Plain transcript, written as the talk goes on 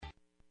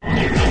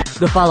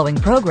The following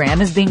program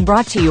is being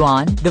brought to you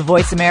on the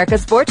Voice America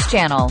Sports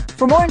Channel.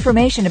 For more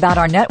information about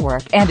our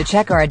network and to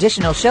check our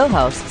additional show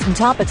hosts and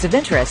topics of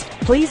interest,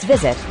 please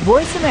visit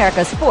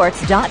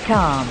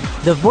voiceamericasports.com.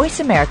 The Voice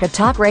America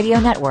Talk Radio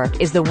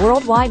Network is the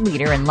worldwide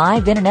leader in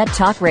live Internet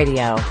talk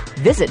radio.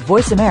 Visit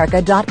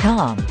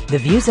voiceamerica.com. The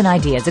views and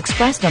ideas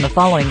expressed on the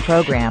following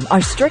program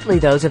are strictly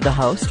those of the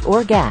host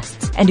or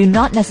guests and do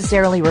not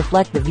necessarily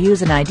reflect the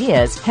views and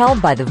ideas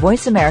held by the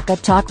Voice America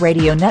Talk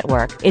Radio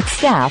Network, its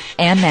staff,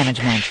 and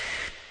management.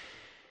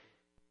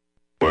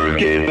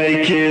 Work it,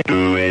 make it,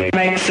 do it,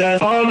 makes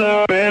us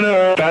harder,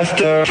 better,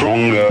 faster,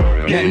 stronger.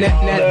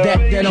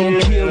 That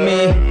don't kill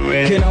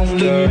me, can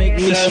only make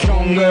me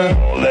stronger.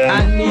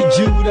 I need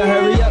you to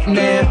hurry up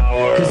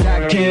now, cause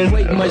I can't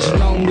wait much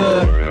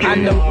longer. I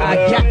know I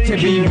got to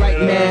be right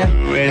now,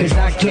 cause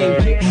I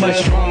can't get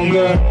much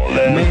stronger.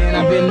 Man,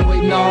 I've been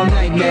waiting all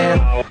night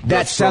now,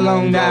 that's how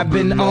long I've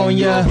been on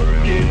ya.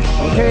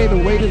 Okay, the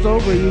wait is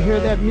over. You hear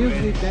that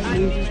music? That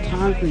means it's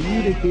time for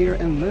you to hear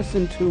and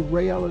listen to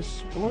Ray Ellis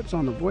Sports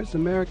on the Voice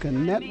America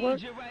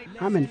Network.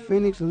 I'm in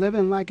Phoenix,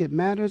 living like it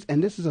matters,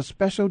 and this is a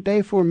special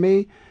day for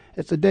me.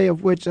 It's a day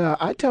of which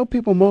I tell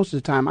people most of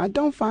the time I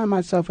don't find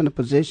myself in a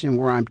position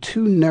where I'm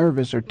too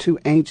nervous or too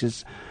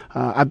anxious.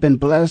 I've been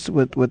blessed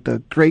with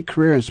a great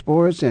career in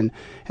sports and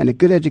a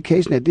good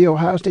education at The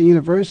Ohio State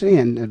University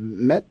and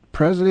met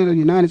President of the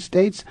United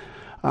States.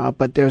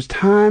 But there's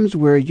times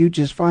where you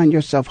just find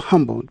yourself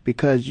humbled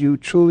because you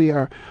truly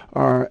are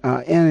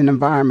in an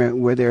environment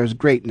where there's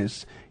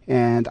greatness.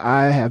 And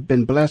I have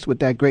been blessed with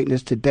that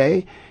greatness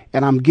today.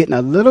 And I'm getting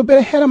a little bit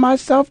ahead of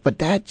myself, but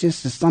that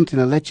just is something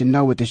to let you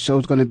know what the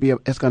show's going to be.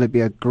 It's going to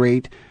be a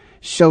great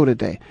show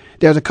today.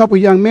 There's a couple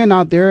young men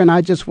out there, and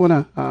I just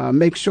want to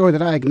make sure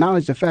that I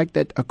acknowledge the fact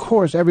that, of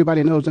course,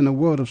 everybody knows in the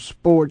world of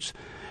sports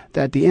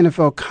that the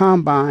NFL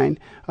Combine,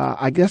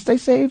 I guess they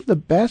saved the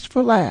best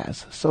for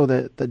last. So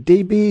the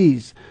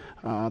DBs,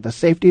 the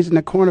safeties and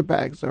the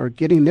cornerbacks are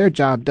getting their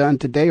job done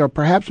today, or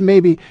perhaps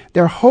maybe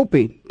they're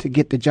hoping to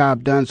get the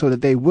job done so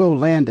that they will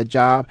land the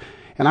job.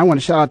 And I want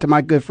to shout out to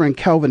my good friend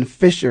Kelvin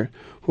Fisher,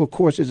 who, of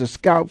course, is a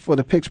scout for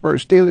the Pittsburgh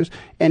Steelers.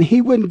 And he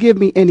wouldn't give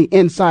me any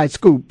inside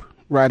scoop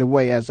right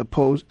away as it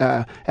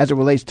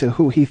relates to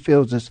who he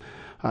feels is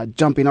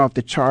jumping off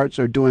the charts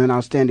or doing an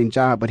outstanding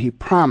job. But he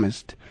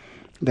promised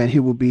that he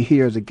will be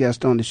here as a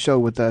guest on the show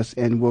with us,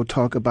 and we'll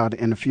talk about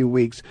it in a few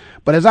weeks.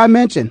 But as I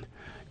mentioned,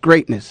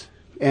 greatness.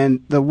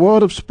 And the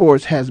world of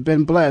sports has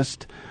been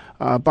blessed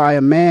by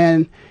a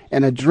man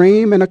and a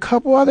dream and a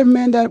couple other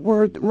men that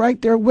were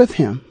right there with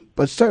him.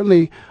 But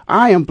certainly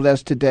I am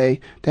blessed today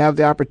to have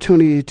the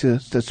opportunity to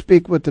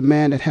speak with the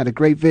man that had a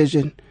great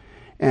vision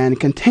and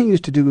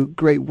continues to do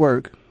great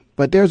work.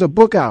 But there's a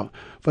book out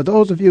for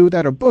those of you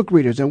that are book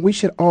readers, and we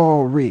should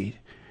all read.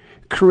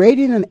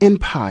 Creating an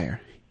Empire,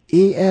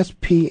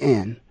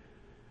 ESPN.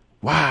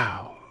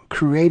 Wow.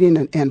 Creating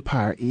an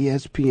Empire,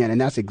 ESPN. And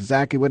that's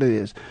exactly what it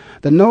is.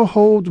 The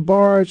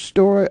no-holds-barred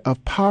story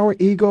of power,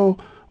 ego,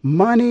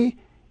 money,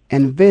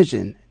 and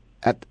vision.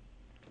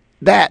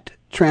 That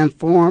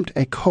transformed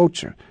a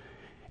culture.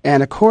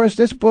 And, of course,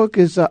 this book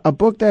is a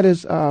book that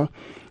is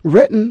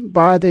written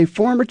by the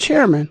former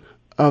chairman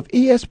of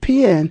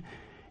ESPN,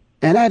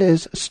 and that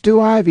is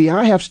Stu Ivey.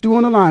 I have Stu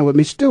on the line with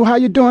me. Stu, how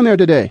you doing there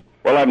today?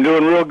 Well, I'm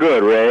doing real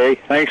good, Ray.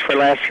 Thanks for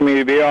asking me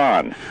to be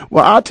on.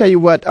 Well, I'll tell you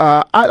what,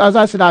 as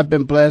I said, I've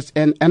been blessed,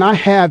 and I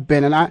have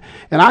been, and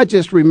I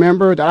just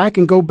remember that I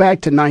can go back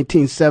to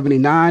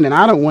 1979, and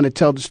I don't want to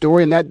tell the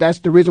story, and that's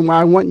the reason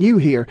why I want you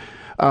here.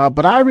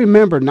 But I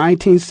remember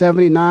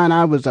 1979,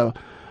 I was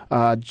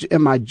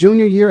in my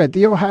junior year at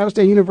The Ohio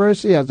State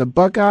University as a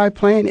Buckeye,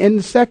 playing in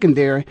the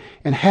secondary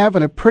and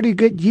having a pretty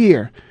good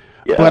year.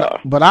 Yeah.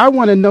 But I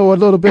want to know a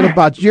little bit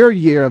about your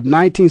year of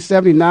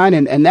 1979,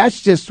 and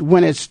that's just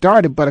when it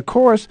started. But, of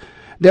course,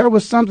 there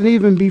was something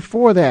even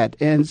before that.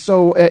 And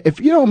so if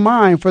you don't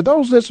mind, for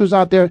those listeners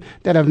out there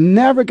that have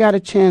never got a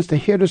chance to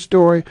hear the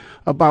story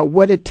about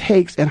what it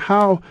takes and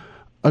how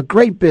a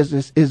great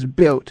business is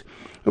built,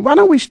 why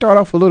don't we start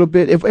off a little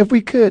bit, if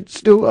we could,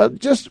 Stu,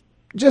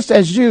 just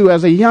as you,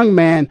 as a young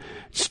man,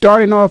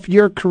 starting off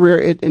your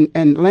career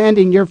and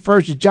landing your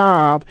first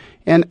job,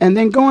 and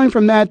then going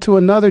from that to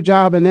another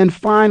job, and then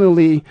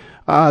finally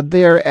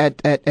there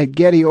at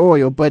Getty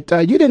Oil. But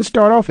you didn't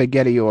start off at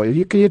Getty Oil.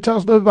 Can you tell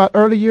us a little about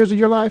early years of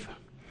your life?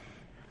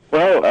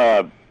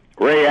 Well,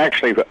 Ray,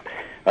 actually,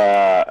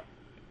 at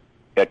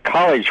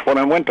college, when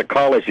I went to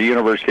college at the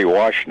University of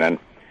Washington,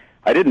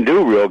 I didn't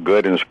do real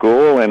good in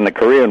school, and the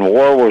Korean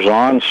War was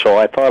on, so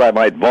I thought I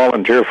might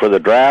volunteer for the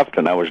draft,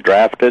 and I was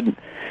drafted.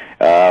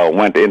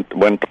 Went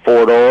to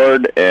Fort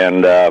Ord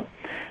and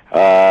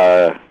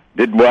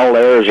did well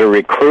there as a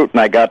recruit, and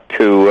I got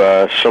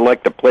to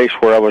select a place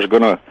where I was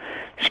going to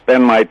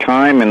spend my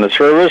time in the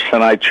service,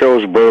 and I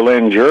chose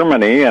Berlin,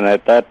 Germany, and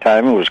at that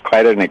time it was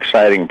quite an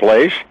exciting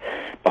place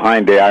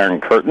behind the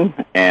Iron Curtain,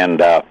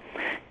 and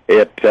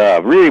it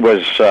really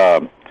was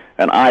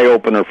an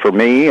eye-opener for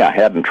me. I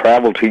hadn't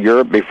traveled to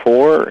Europe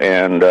before,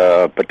 and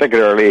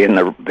particularly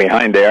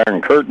behind the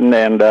Iron Curtain,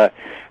 and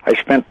I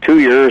spent 2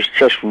 years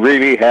just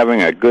really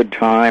having a good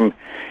time,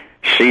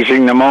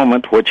 seizing the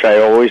moment, which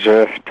I always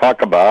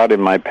talk about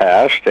in my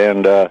past,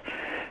 and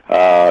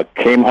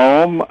came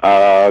home,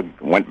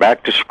 went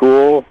back to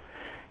school,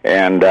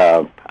 and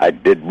I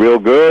did real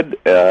good,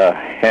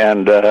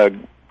 and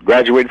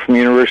graduated from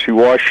the University of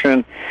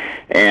Washington,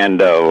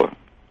 and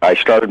I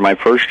started my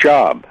first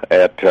job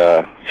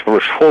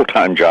first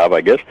full-time job,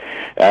 I guess,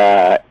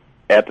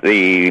 at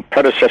the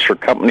predecessor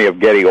company of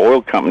Getty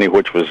Oil Company,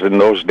 which was in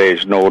those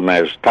days known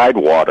as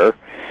Tidewater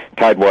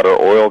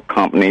Oil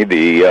Company,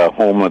 the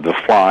home of the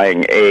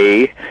Flying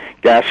A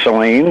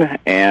gasoline,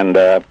 and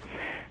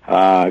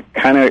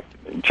kind of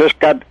just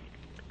got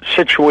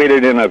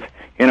situated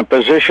in a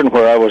position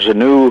where I was a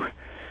new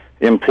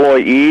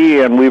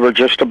employee, and we were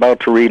just about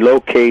to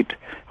relocate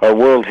our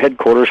world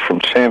headquarters from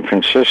San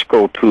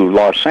Francisco to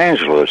Los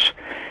Angeles.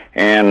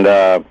 And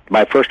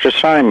my first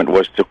assignment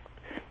was to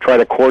try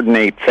to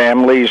coordinate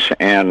families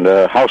and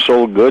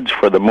household goods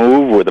for the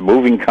move with a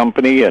moving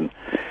company, and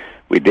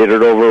we did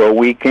it over a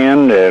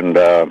weekend, and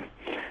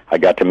I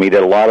got to meet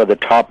a lot of the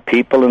top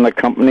people in the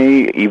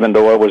company. Even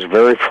though I was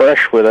very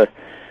fresh with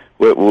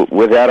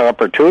that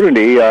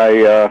opportunity,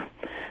 I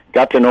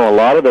got to know a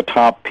lot of the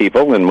top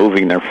people in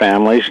moving their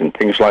families and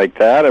things like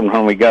that. And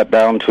when we got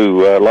down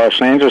to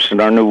Los Angeles in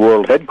our new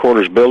world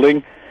headquarters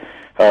building,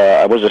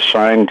 I was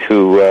assigned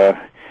to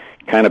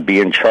kind of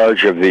be in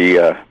charge of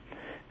the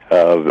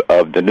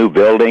new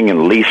building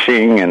and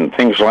leasing and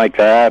things like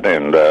that,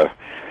 and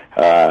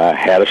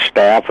had a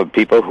staff of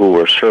people who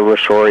were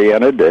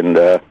service-oriented,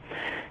 and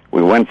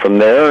we went from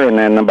there. And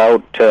then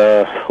about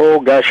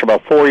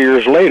 4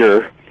 years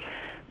later,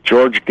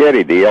 George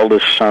Getty, the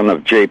eldest son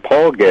of J.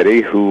 Paul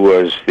Getty, who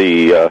was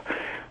the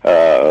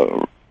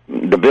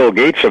Bill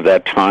Gates of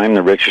that time,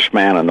 the richest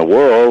man in the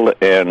world,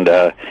 and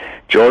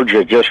George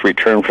had just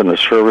returned from the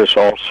service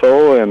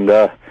also, and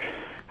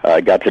I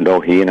got to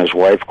know he and his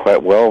wife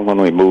quite well when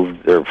we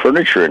moved their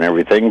furniture and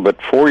everything.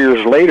 But 4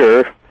 years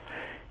later,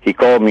 he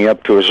called me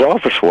up to his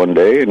office one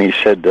day, and he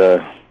said,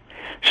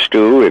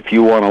 Stu, if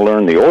you want to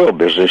learn the oil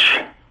business,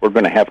 we're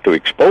going to have to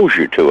expose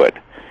you to it.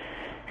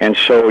 And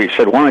so he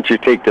said, why don't you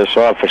take this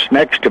office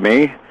next to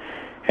me,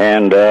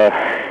 and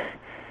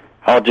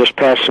I'll just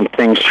pass some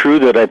things through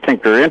that I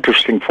think are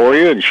interesting for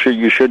you and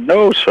you should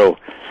know. So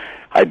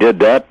I did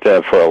that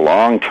for a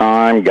long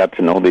time, got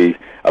to know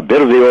a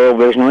bit of the oil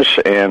business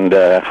and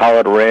how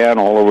it ran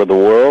all over the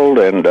world,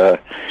 and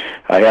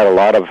I had a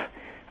lot of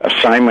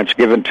assignments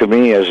given to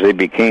me as they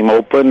became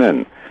open,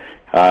 and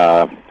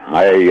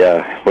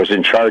I was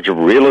in charge of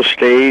real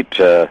estate.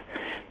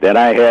 Then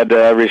I had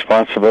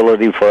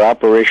responsibility for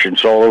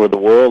operations all over the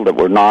world that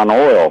were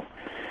non-oil,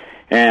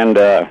 and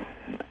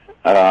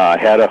I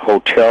had a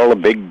hotel, a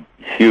big,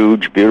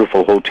 huge,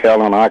 beautiful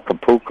hotel in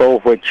Acapulco,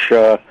 which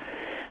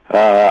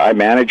I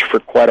managed for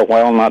quite a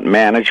while, not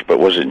managed, but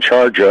was in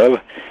charge of.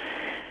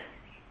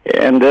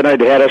 And then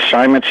I'd had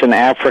assignments in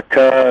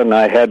Africa, and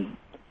I had,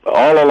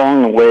 all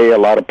along the way, a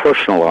lot of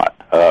personal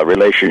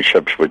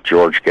relationships with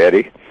George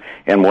Getty,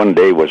 and one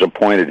day was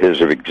appointed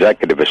his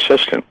executive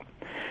assistant.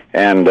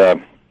 And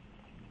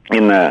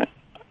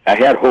I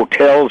had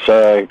hotels,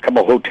 a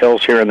couple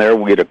hotels here and there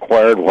we had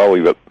acquired while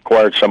we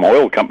acquired some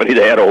oil company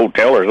that had a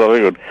hotel or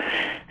something,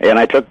 and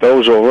I took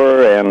those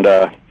over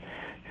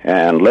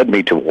and led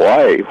me to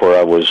Hawaii, where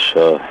I was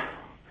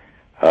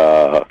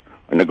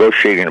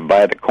negotiating to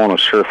buy the Kona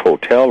Surf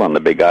Hotel on the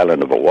big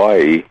island of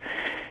Hawaii,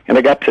 and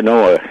I got to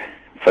know a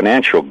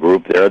financial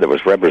group there that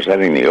was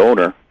representing the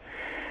owner,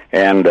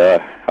 and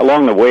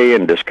along the way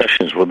in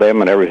discussions with them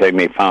and everything,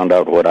 they found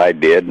out what I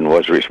did and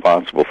was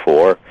responsible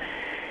for.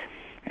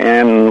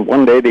 And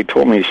one day they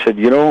told me, he said,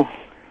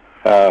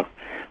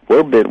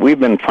 we've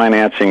been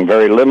financing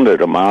very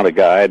limited amount a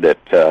guy that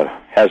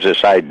has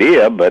this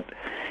idea, but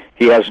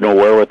he has no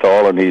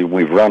wherewithal, and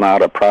we've run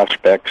out of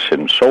prospects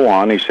and so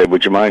on. He said,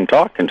 would you mind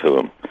talking to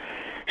him?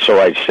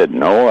 So I said,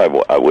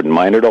 no, I wouldn't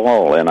mind at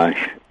all. And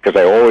because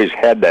I always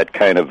had that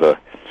kind of an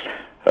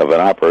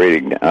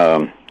operating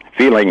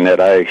feeling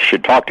that I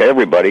should talk to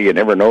everybody. You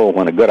never know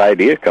when a good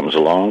idea comes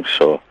along.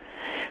 So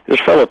this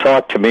fellow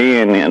talked to me,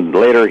 and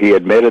later he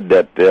admitted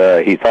that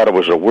he thought it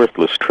was a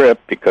worthless trip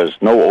because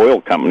no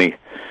oil company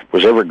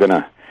was ever going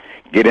to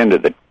get into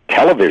the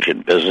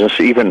television business,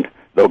 even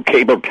though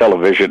cable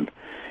television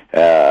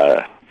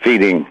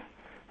feeding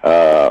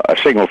a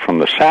signal from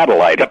the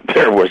satellite up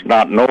there was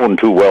not known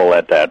too well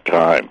at that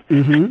time.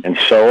 Mm-hmm. And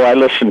so I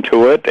listened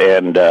to it,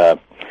 and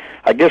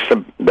I guess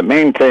the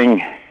main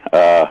thing,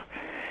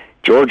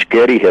 George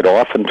Getty had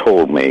often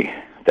told me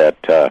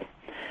that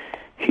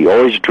he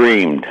always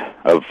dreamed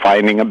of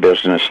finding a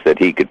business that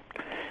he could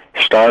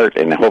start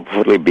and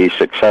hopefully be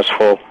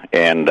successful,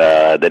 and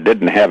that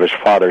didn't have his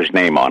father's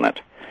name on it.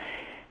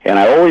 And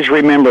I always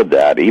remembered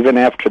that, even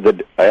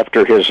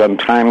after his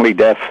untimely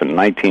death in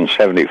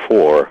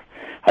 1974.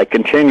 I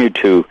continued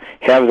to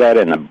have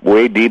that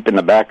way deep in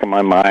the back of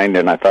my mind,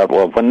 and I thought,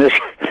 well, when this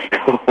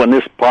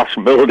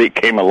possibility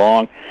came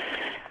along,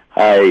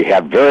 I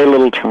had very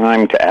little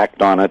time to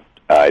act on it.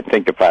 I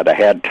think if I'd have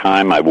had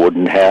time, I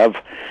wouldn't have,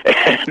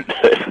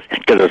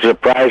 because the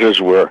surprises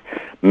were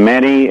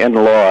many and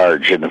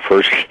large in the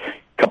first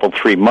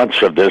 3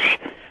 months of this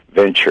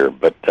venture.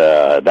 But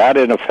that,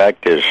 in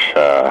effect, is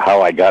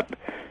how I got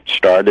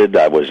started.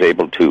 I was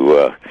able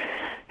to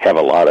have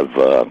a lot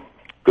of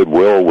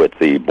goodwill with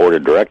the board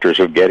of directors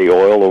of Getty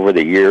Oil over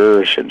the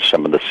years and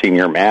some of the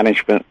senior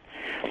management.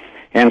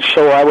 And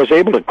so I was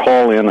able to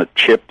call in a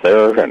chip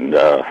there, and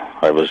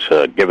I was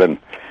given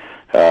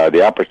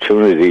the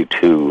opportunity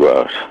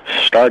to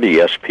start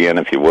ESPN,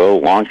 if you will,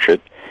 launch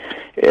it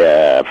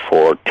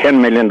for $10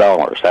 million.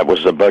 That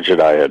was the budget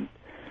I had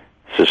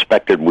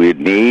suspected we'd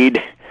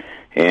need,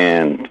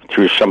 and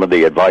through some of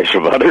the advice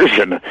of others,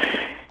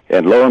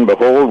 and lo and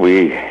behold,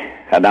 we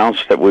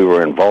announced that we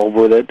were involved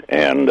with it,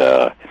 and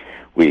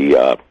we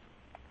got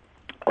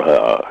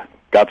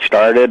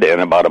started, and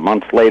about a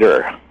month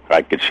later,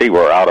 I could see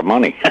we're out of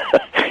money.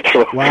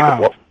 So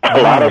wow.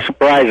 A lot of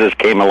surprises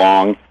came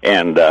along,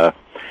 and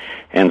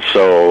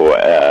so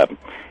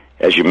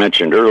as you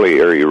mentioned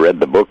earlier, you read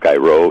the book I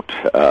wrote,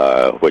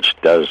 which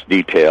does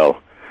detail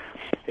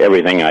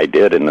everything I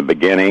did in the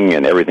beginning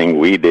and everything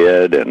we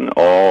did and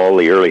all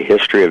the early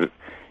history of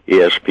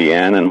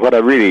ESPN. And what I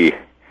really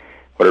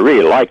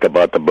like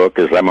about the book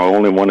is I'm the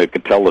only one who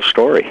could tell the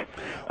story.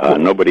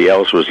 Nobody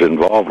else was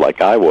involved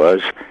like I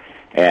was,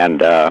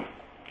 and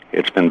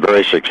it's been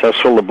very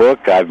successful, the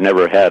book. I've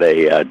never had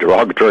a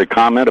derogatory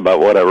comment about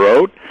what I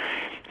wrote,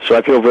 so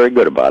I feel very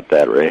good about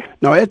that, Ray.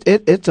 No,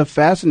 it's a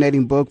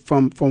fascinating book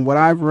from what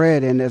I've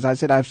read, and as I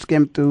said, I've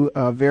skimmed through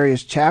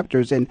various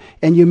chapters, and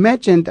you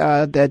mentioned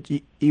that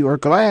you were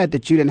glad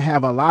that you didn't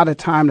have a lot of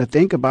time to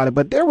think about it,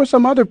 but there were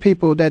some other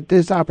people that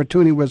this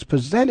opportunity was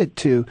presented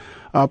to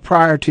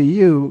prior to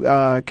you.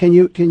 Can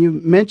you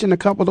mention a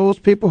couple of those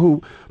people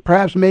who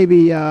perhaps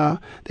maybe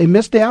they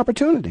missed the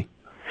opportunity?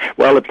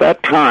 Well, at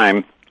that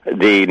time,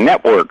 the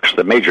networks,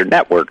 the major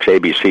networks,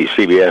 ABC,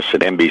 CBS,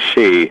 and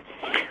NBC,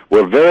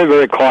 were very,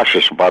 very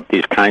cautious about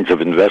these kinds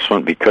of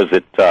investment because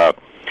it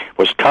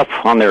was tough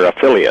on their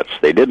affiliates.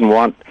 The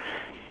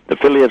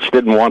affiliates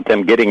didn't want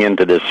them getting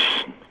into this,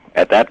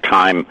 at that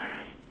time,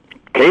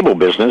 cable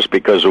business,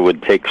 because it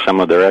would take some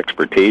of their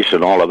expertise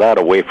and all of that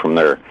away from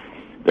their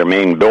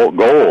main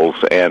goals.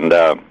 And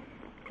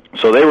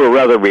so they were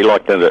rather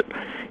reluctant.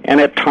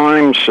 And at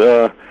times,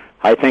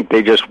 I think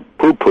they just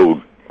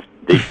poo-pooed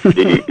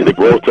the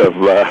growth of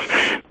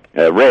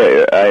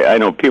Ray. I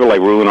know people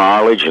like Roone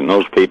Arledge and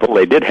those people,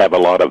 they did have a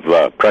lot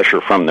of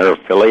pressure from their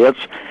affiliates,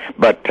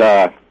 but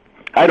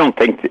I don't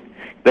think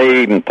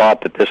they even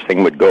thought that this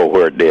thing would go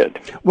where it did.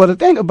 Well, the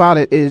thing about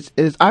it is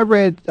I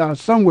read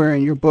somewhere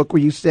in your book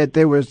where you said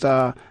there was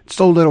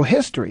so little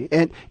history,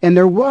 and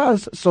there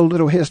was so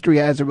little history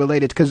as it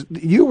related, because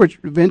you were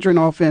venturing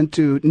off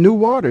into new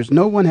waters.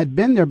 No one had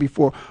been there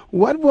before.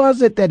 What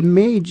was it that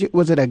made you,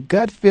 was it a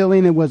gut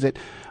feeling, and was it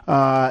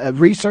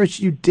research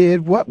you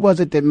did? What was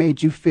it that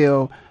made you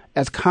feel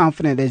as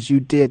confident as you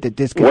did that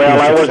this could be a success?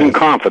 Well, I wasn't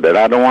confident.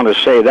 I don't want to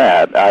say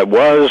that. I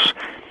was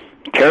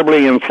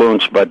terribly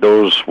influenced by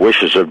those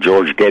wishes of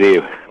George Getty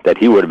that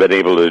he would have been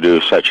able to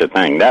do such a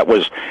thing. I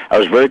was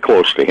very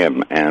close to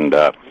him, and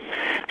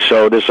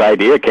so this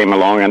idea came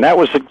along, and that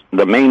was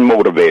the main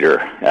motivator.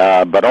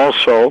 But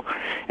also,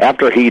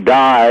 after he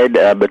died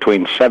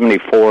between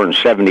 74 and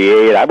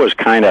 78,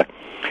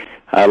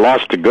 I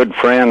lost a good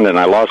friend, and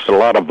I lost a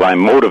lot of my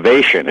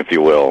motivation, if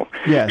you will.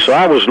 Yes. So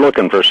I was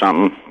looking for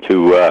something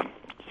to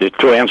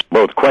answer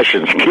both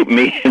questions, keep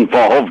me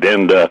involved,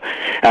 and I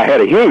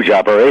had a huge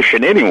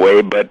operation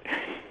anyway, but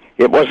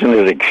it wasn't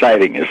as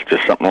exciting as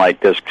just something like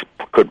this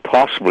could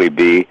possibly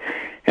be.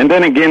 And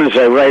then again, as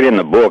I write in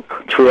the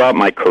book, throughout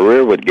my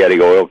career with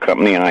Getty Oil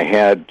Company, I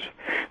had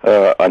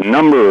a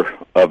number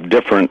of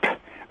different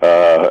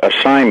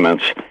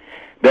assignments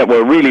that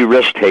were really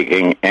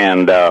risk-taking,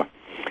 and it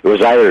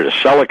was either to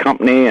sell a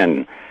company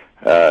and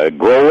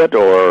grow it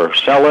or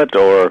sell it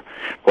or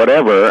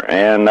whatever.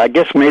 And I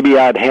guess maybe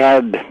I'd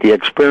had the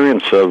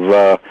experience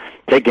of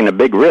taking a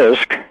big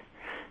risk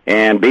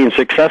and being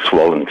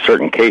successful in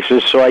certain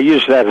cases. So I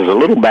used that as a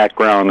little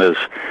background as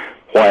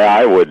why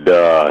I would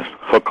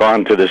hook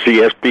on to the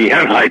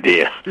ESPN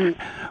idea.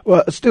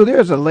 Well, Stu,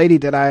 there's a lady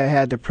that I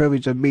had the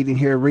privilege of meeting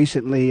here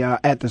recently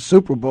at the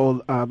Super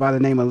Bowl by the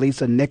name of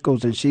Lisa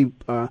Nichols, and she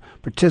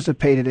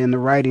participated in the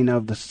writing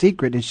of The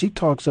Secret, and she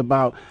talks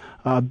about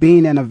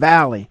being in a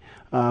valley,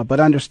 but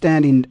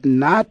understanding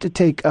not to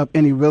take up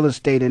any real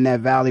estate in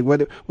that valley.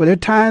 Were there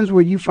times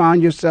where you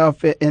found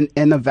yourself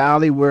in the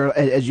valley where,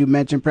 as you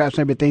mentioned, perhaps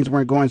maybe things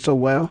weren't going so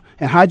well?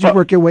 And how'd you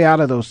work your way out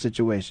of those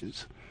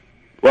situations?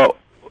 Well,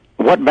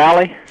 what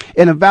valley?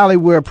 In a valley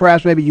where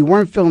perhaps maybe you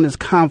weren't feeling as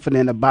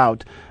confident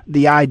about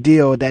the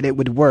ideal that it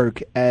would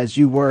work as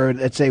you were,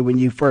 let's say, when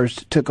you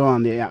first took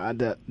on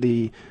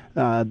the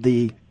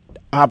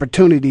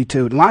opportunity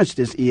to launch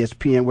this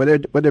ESPN.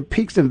 Were there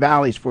peaks and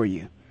valleys for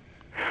you?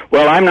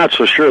 Well, I'm not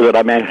so sure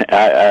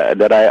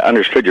that I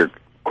understood your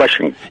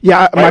question.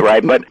 Yeah,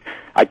 right. But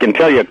I can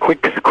tell you a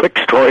quick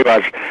story.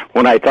 Was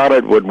when I thought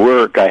it would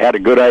work, I had a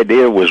good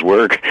idea it was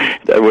work.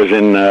 That was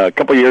in a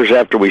couple of years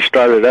after we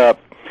started up.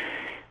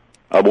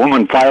 A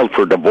woman filed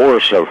for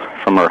divorce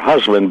from her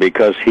husband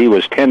because he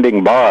was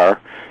tending bar,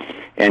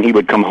 and he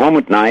would come home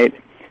at night,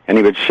 and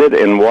he would sit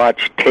and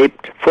watch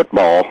taped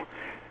football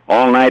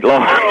all night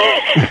long.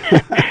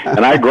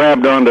 And I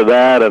grabbed onto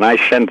that, and I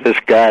sent this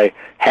guy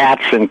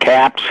hats and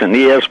caps and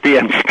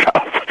ESPN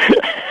stuff.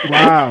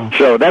 Wow.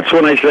 So that's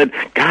when I said,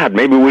 God,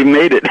 maybe we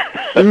made it.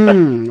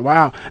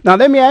 Wow. Now,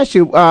 let me ask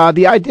you,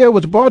 the idea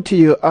was brought to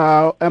you,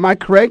 am I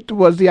correct?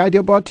 Was the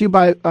idea brought to you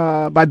by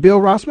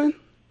Bill Rossman?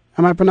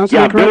 Am I pronouncing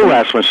that correctly? Bill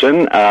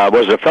Rasmussen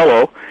was a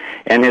fellow,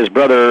 and his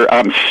brother,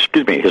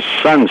 his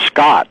son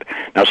Scott.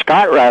 Now,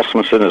 Scott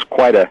Rasmussen is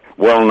quite a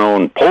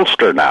well-known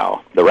pollster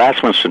now, the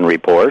Rasmussen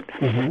Report.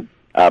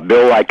 Mm-hmm.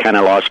 Bill, I kind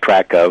of lost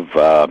track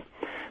of.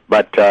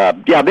 But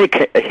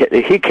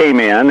he came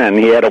in, and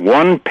he had a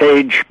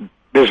one-page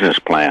business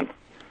plan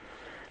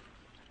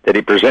that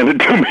he presented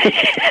to me.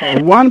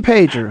 A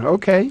one-pager,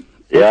 okay.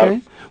 Yeah.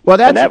 Okay. Well,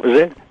 that was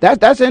it.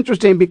 That's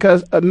interesting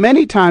because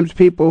many times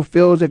people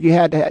feel as if you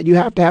have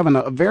to have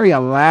a very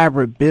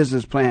elaborate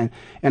business plan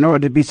in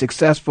order to be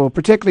successful,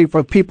 particularly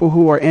for people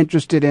who are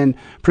interested in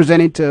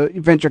presenting to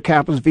venture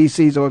capitalists,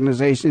 VCs,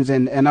 organizations,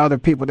 and other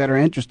people that are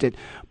interested.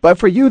 But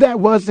for you, that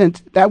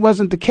wasn't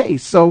the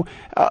case. So,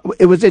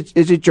 is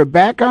it your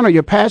background or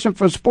your passion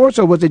for sports,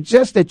 or was it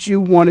just that you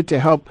wanted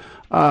to help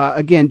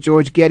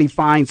George Getty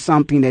find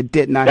something that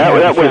did not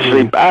have? That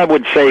was I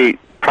would say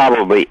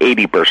probably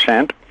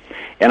 80%.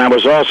 And I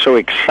was also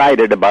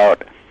excited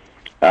about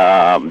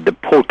the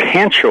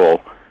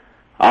potential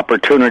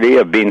opportunity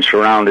of being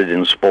surrounded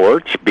in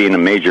sports, being a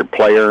major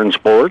player in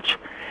sports.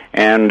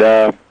 And,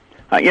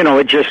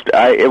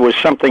 it was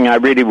something I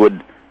really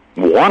would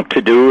want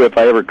to do if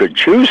I ever could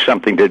choose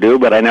something to do,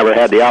 but I never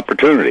had the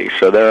opportunity.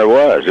 So there it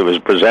was. It was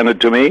presented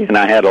to me, and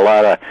I had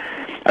I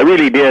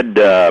really did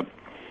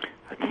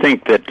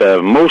think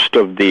that most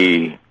of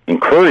the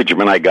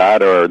encouragement I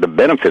got or the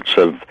benefits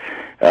of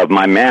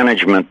my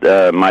management,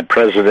 my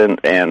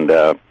president, and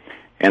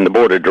the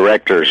board of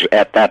directors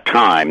at that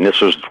time. This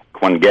was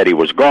when Getty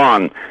was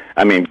gone.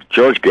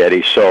 George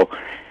Getty. So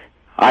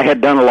I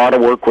had done a lot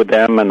of work with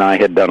them, and I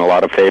had done a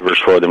lot of favors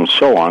for them, and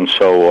so on.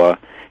 So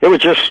it was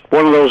just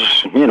one of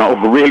those,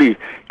 really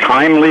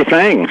timely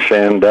things,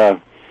 and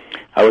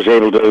I was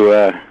able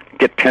to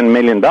get $10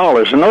 million.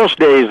 In those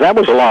days, that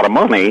was a lot of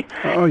money.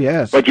 Oh,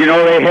 yes. But,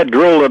 they had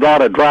drilled a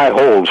lot of dry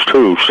holes,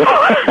 too. So.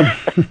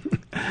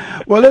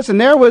 Well, listen,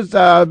 there was,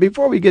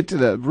 before we get to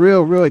the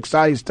real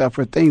exciting stuff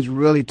where things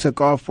really took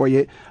off for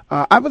you,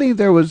 I believe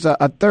there was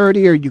a third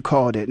ear, you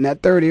called it, and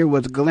that third ear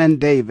was Glenn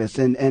Davis,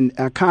 and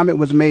a comment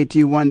was made to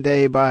you one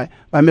day by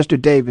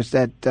Mr. Davis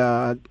that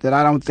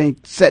I don't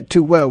think set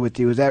too well with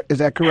you. Is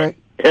that correct?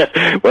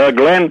 Well,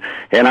 Glenn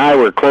and I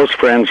were close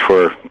friends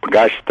for,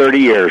 30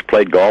 years,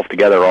 played golf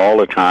together all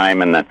the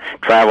time and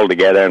traveled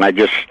together, and I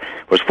just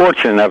was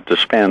fortunate enough to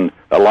spend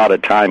a lot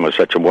of time with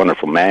such a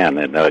wonderful man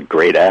and a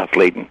great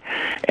athlete.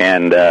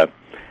 And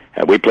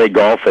we played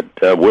golf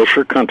at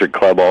Wilshire Country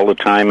Club all the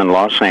time in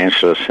Los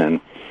Angeles,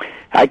 and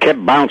I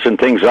kept bouncing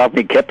things off, and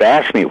he kept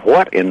asking me,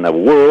 what in the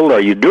world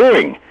are you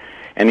doing?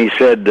 And he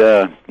said,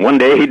 one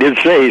day he did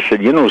say, he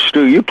said,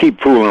 Stu, you keep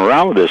fooling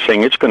around with this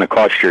thing, it's going to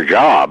cost your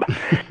job.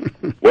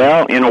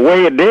 Well, in a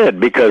way it did,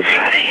 because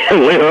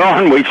later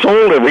on we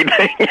sold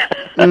everything.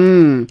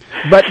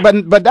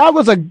 But that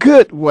was a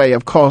good way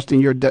of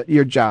costing your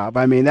job.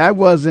 That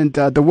wasn't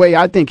the way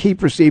I think he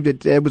perceived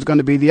it. It was going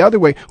to be the other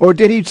way. Or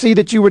did he see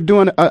that you were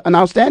doing an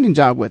outstanding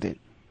job with it?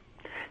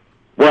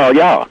 Well,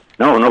 yeah.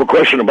 No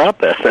question about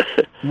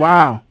that.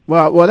 Wow.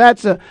 Well,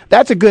 that's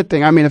a good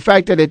thing. The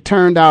fact that it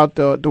turned out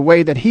the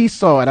way that he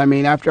saw it.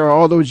 After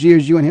all those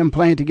years, you and him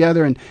playing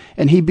together,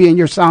 and he being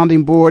your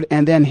sounding board,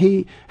 and then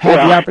he had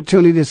the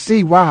opportunity to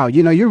see, wow,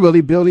 you're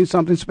really building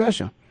something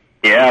special.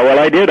 Yeah, well,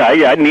 I did.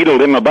 I needled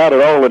him about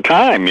it all the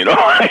time.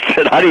 I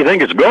said, how do you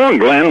think it's going,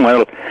 Glenn?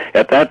 Well,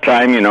 at that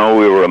time, we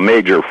were a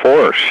major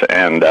force,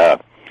 and there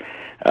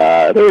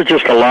was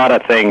just a lot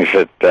of things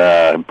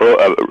that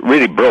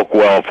really broke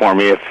well for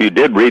me. If you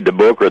did read the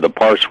book or the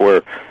parts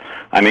where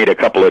I made a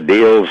couple of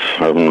deals,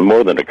 or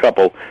more than a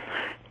couple,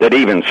 that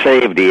even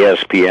saved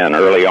ESPN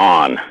early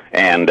on.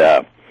 And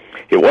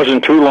it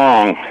wasn't too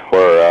long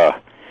where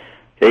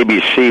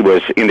ABC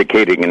was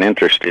indicating an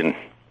interest in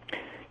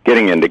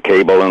getting into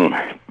cable, and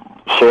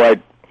so I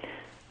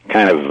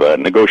kind of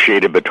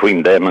negotiated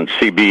between them and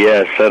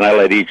CBS, and I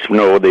let each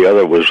know the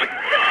other was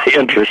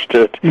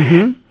interested.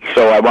 Mm-hmm.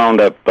 So I wound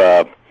up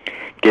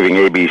giving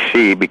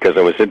ABC, because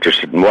I was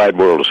interested in Wide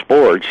World of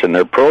Sports and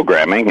their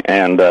programming,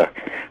 and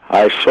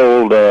I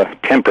sold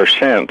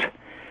 10%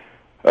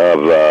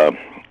 of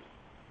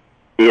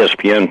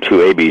ESPN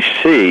to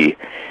ABC,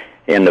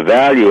 and the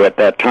value at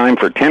that time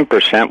for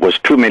 10% was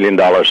 $2 million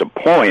a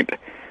point,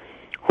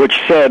 which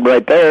said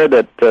right there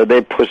that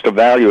they pushed a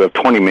value of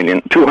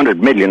 $200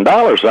 million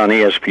on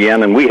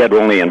ESPN, and we had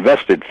only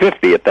invested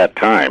 $50 at that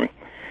time.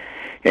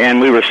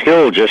 And we were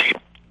still just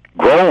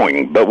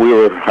growing, but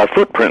our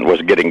footprint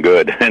was getting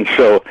good. And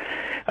so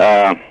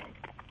that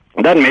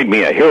made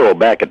me a hero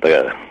back at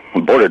the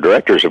board of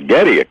directors of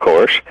Getty, of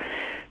course.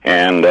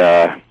 And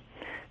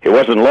it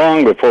wasn't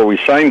long before we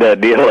signed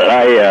that deal that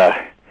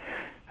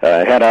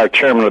I had our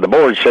chairman of the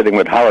board sitting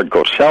with Howard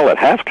Cosell at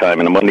halftime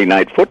in a Monday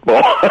Night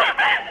Football.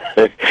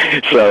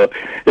 So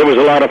it was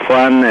a lot of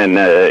fun, and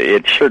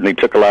it certainly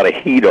took a lot of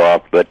heat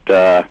off. But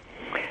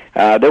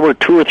there were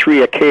 2 or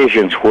 3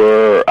 occasions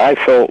where I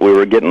felt we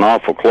were getting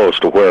awful close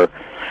to where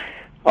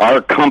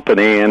our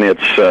company in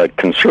its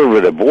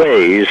conservative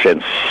ways,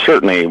 and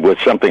certainly with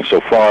something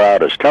so far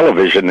out as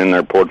television in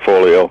their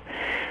portfolio,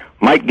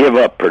 might give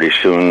up pretty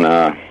soon.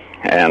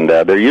 And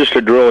they're used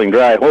to drilling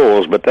dry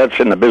holes, but that's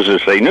in the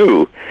business they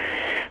knew.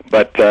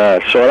 But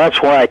so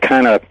that's why I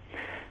kind of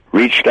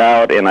reached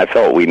out, and I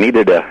felt we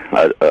needed a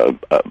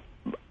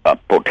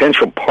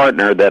potential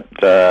partner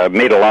that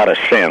made a lot of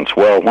sense.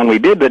 Well, when we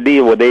did the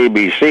deal with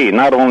ABC,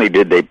 not only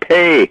did they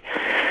pay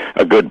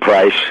a good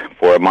price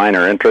for a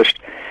minor interest,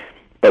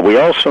 but we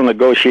also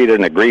negotiated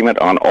an agreement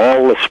on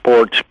all the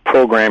sports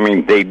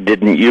programming they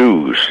didn't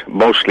use,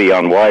 mostly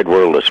on Wide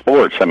World of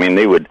Sports. I mean,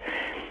 they would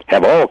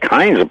have all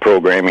kinds of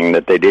programming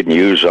that they didn't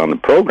use on the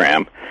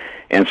program,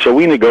 and so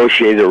we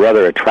negotiated a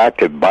rather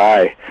attractive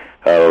buy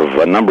of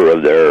a number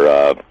of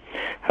their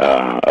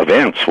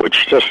events,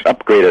 which just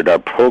upgraded our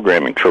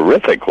programming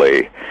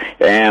terrifically.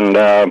 And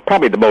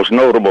probably the most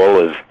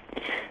notable is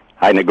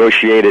I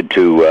negotiated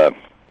to,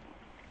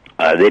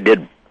 they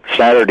did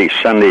Saturday,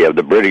 Sunday of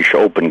the British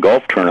Open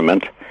golf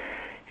tournament,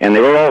 and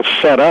they were all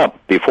set up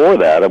before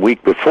that, a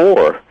week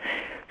before.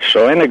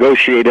 So I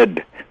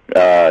negotiated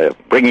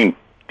bringing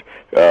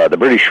the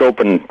British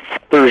Open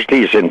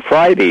Thursdays and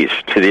Fridays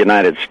to the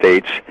United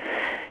States,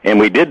 and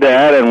we did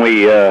that, and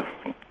we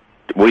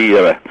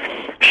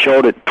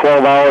showed it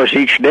 12 hours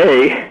each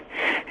day,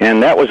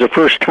 and that was the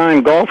first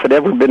time golf had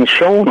ever been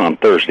shown on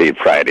Thursday and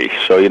Friday.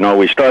 So,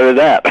 we started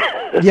that.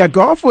 Yeah,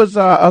 golf was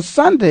a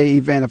Sunday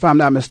event, if I'm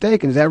not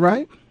mistaken. Is that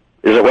right?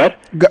 Is it what?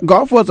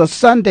 Golf was a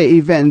Sunday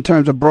event in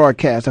terms of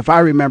broadcast. If I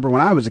remember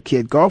when I was a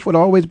kid, golf would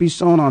always be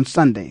shown on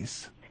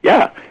Sundays.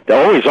 Yeah,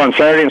 they're always on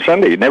Saturday and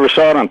Sunday. You never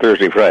saw it on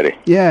Thursday, Friday.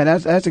 Yeah,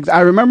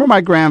 I remember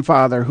my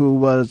grandfather, who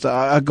was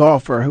a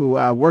golfer, who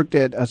worked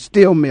at a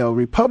steel mill,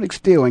 Republic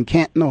Steel in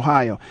Canton,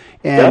 Ohio.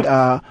 And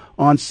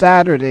on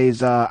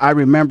Saturdays, I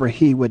remember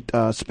he would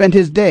spend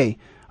his day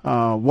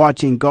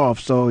watching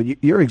golf. So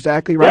you're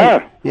exactly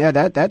right. Yeah,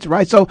 that's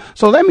right. So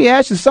let me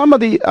ask you, some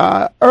of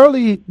the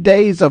early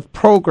days of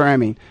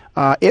programming,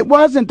 it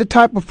wasn't the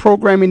type of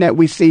programming that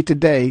we see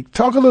today.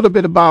 Talk a little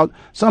bit about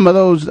some of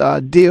those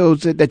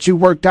deals that you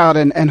worked out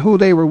and who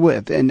they were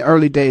with in the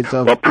early days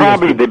of. Well,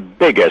 probably the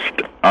biggest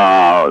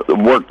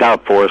worked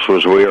out for us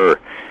was we were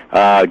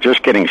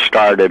just getting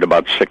started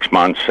about 6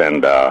 months,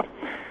 and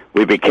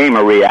we became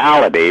a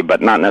reality,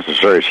 but not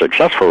necessarily a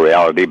successful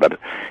reality. But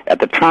at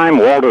the time,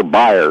 Walter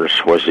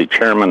Byers was the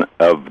chairman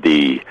of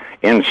the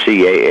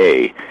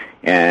NCAA,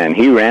 and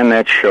he ran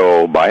that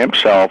show by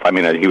himself. I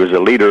mean, he was a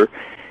leader.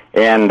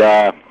 And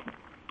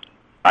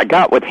I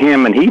got with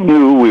him, and he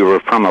knew we were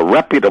from a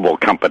reputable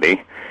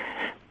company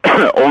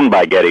owned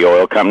by Getty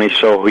Oil Company,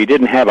 so he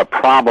didn't have a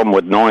problem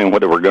with knowing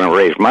whether we're going to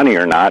raise money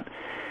or not.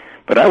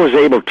 But I was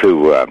able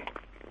to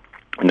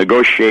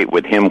negotiate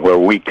with him where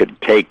we could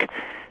take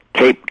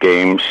tape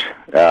games,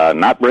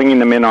 not bringing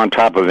them in on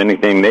top of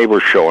anything they were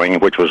showing,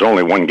 which was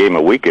only one game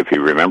a week, if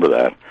you remember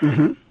that.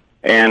 Mm-hmm.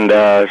 And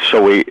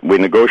so we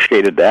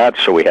negotiated that,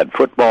 so we had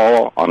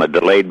football on a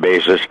delayed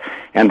basis,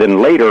 and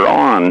then later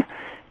on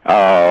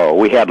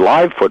we had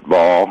live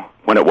football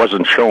when it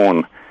wasn't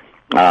shown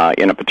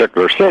in a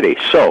particular city.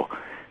 So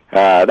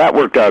that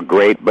worked out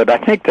great, but I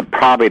think that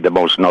probably the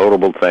most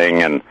notable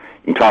thing, and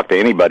you can talk to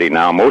anybody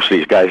now, most of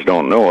these guys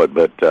don't know it,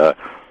 but the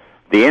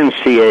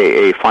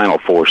NCAA Final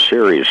Four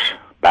Series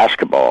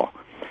basketball,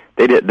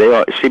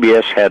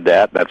 CBS had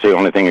that. That's the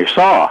only thing you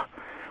saw.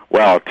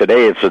 Well,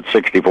 today it's at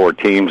 64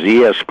 teams.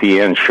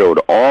 ESPN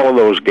showed all of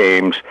those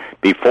games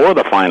before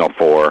the Final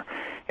Four,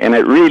 and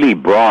it really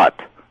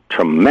brought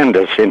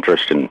tremendous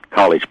interest in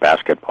college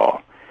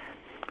basketball.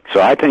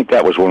 So I think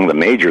that was one of the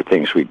major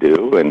things we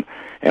do,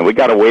 and we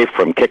got away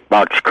from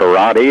kickbox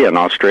karate and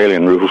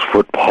Australian rules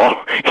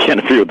football and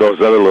a few of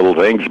those other little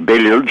things,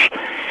 billiards,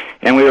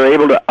 and we were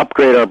able to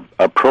upgrade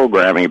our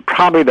programming.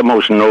 Probably the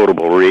most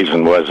notable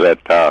reason was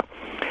that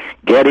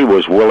Getty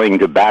was willing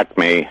to back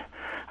me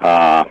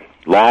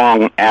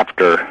long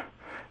after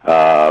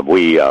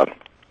we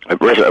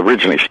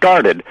originally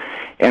started,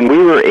 and we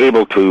were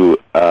able to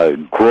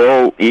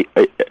grow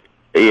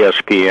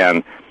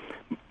ESPN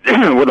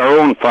with our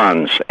own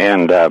funds,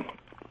 and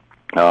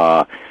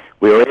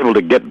we were able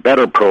to get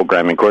better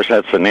programming. Of course,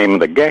 that's the name of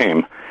the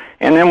game.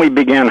 And then we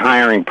began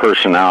hiring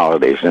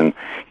personalities, and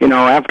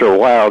after a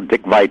while,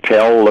 Dick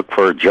Vitale looked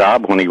for a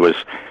job when he was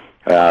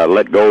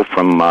let go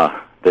from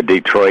the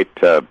Detroit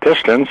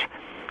Pistons.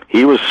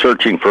 He was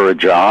searching for a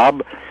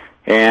job,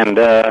 and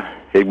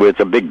it was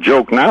a big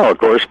joke now, of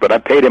course, but I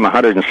paid him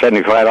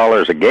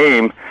 $175 a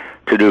game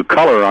to do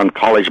color on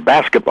college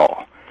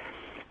basketball.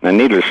 And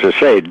needless to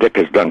say, Dick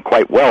has done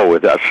quite well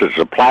with us as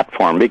a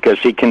platform because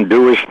he can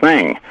do his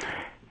thing.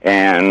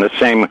 And the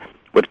same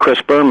with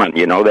Chris Berman.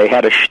 You know, they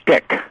had a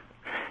shtick.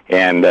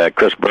 And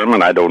Chris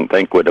Berman, I don't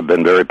think, would have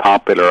been very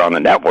popular on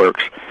the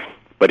networks,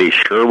 but he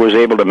sure was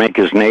able to make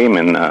his name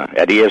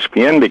at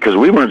ESPN because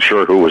we weren't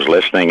sure who was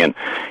listening and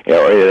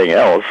anything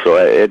else. So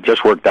it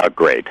just worked out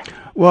great.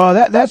 Well,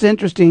 that's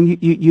interesting.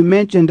 You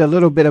mentioned a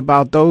little bit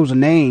about those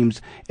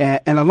names,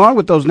 and along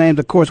with those names,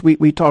 of course,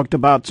 we talked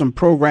about some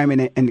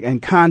programming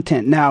and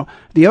content. Now,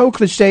 the old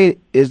cliche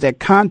is that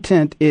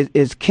content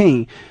is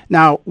king.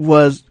 Now,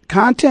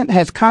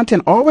 has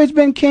content always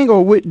been king,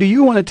 or do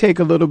you want to take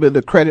a little bit of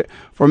the credit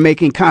for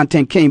making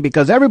content king?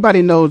 Because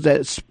everybody knows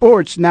that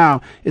sports now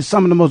is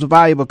some of the most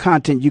valuable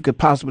content you could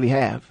possibly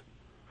have.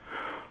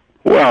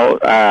 Well,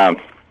 I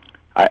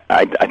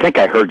think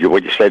I heard you.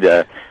 What you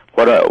said.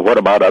 What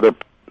about other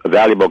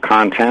valuable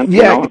content?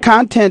 Yeah, you know?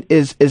 Content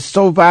is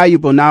so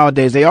valuable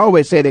nowadays. They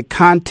always say that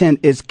content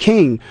is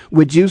king.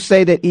 Would you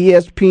say that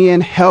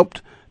ESPN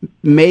helped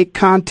make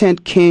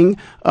content king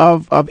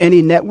of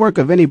any network,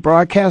 of any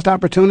broadcast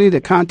opportunity, the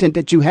content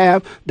that you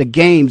have, the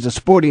games, the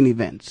sporting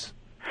events?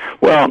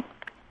 Well,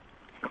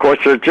 of course,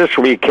 there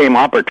just became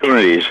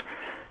opportunities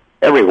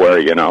everywhere,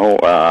 you know,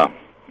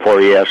 for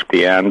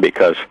ESPN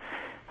because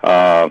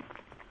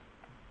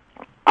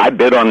I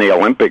bid on the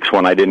Olympics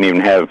when I didn't even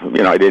have,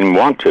 I didn't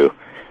want to.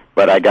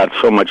 But I got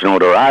so much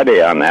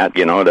notoriety on that,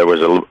 there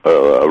was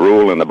a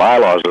rule in the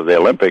bylaws of the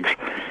Olympics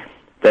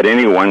that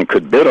anyone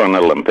could bid on the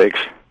Olympics.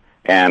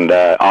 And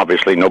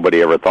obviously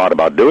nobody ever thought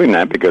about doing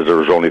that because there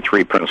was only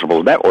 3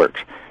 principal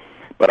networks.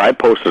 But I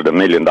posted $1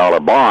 million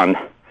bond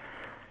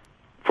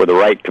for the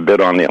right to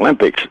bid on the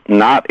Olympics.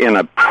 Not in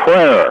a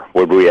prayer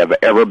would we have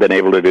ever been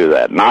able to do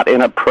that. Not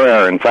in a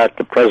prayer. In fact,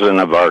 the president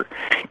of our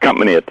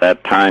company at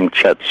that time,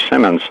 Chet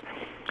Simmons,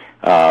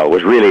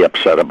 was really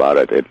upset about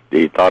it.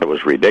 He thought it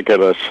was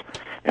ridiculous,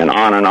 and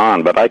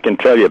on. But I can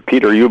tell you,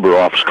 Peter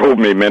Uberoff told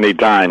me many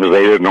times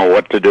they didn't know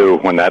what to do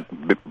when that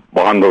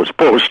bond was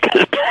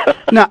posted.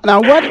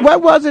 Now,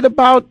 what was it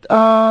about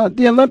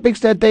the Olympics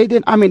that they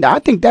didn't? I mean, I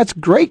think that's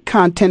great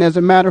content. As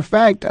a matter of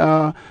fact,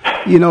 the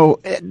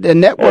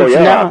networks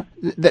now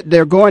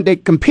they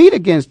compete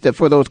against it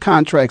for those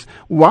contracts.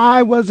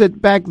 Why was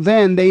it back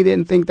then they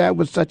didn't think that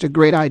was such a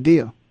great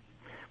idea?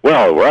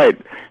 Well, right.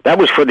 That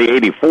was for the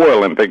 84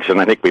 Olympics,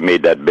 and I think we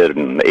made that bid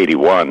in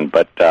 81.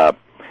 But, and,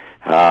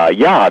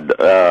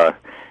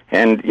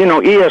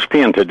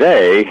 ESPN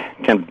today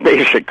can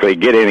basically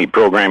get any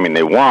programming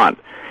they want.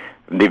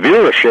 The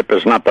viewership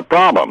is not the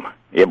problem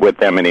with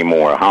them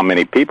anymore. How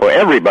many people?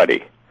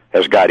 Everybody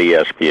has got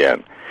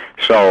ESPN.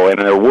 So, and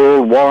they're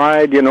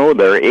worldwide, there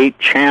are 8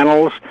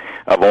 channels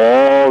of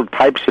all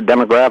types of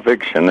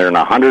demographics, and they're in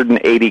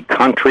 180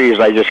 countries.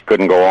 I just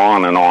couldn't go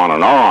on and on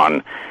and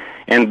on.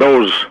 And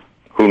those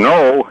who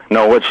know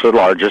it's the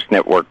largest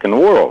network in the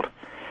world.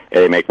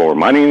 They make more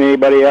money than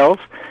anybody else.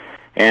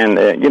 And,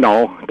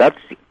 that's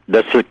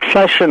the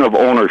succession of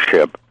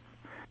ownership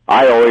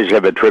I always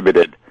have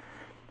attributed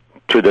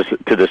to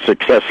the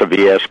success of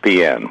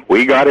ESPN.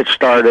 We got it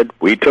started.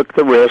 We took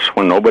the risk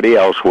when nobody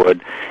else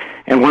would.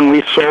 And when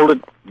we sold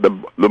it,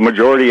 the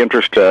majority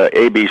interest to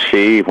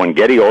ABC, when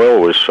Getty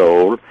Oil was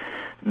sold,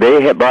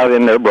 they had brought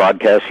in their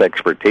broadcast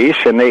expertise,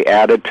 and they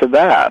added to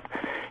that.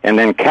 And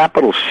then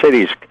Capital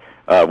Cities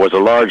was a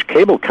large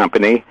cable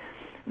company.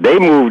 They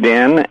moved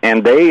in,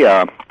 and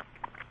they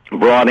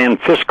brought in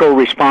fiscal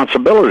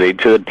responsibility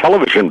to the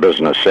television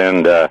business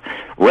and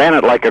ran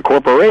it like a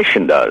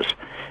corporation does.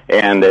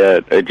 And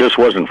it just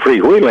wasn't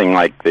freewheeling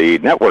like the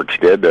networks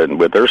did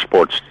with their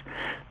sports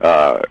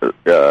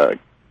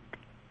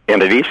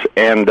entities.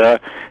 And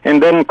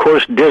then, of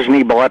course,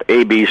 Disney bought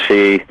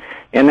ABC,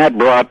 and that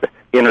brought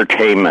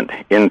entertainment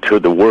into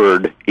the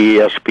word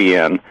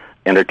ESPN,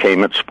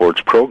 Entertainment Sports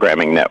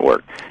Programming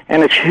Network.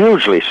 And it's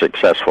hugely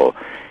successful.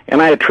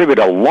 And I attribute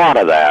a lot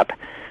of that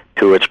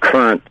to its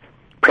current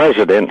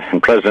president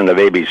and president of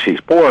ABC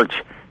Sports,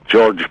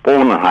 George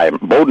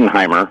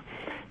Bodenheimer.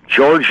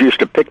 George used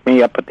to pick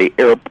me up at the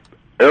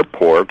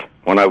airport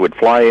when I would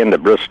fly into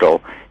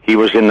Bristol. He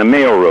was in the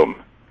mailroom.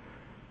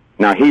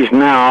 Now, he's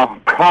now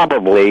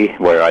probably,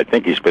 where I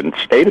think he's been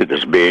stated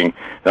as being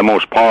the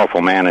most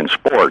powerful man in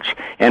sports,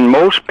 and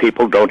most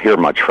people don't hear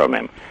much from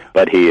him.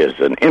 But he is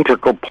an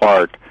integral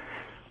part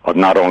of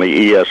not only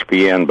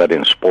ESPN, but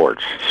in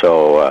sports.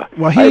 So,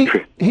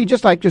 he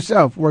just like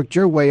yourself worked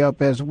your way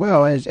up as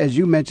well, as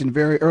you mentioned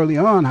very early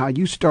on, how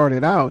you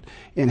started out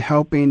in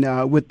helping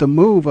with the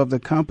move of the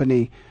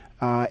company.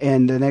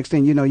 And the next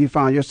thing you know, you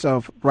found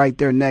yourself right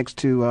there next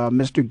to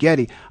Mr.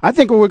 Getty. I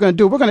think what we're going to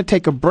do, we're going to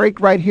take a break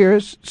right here,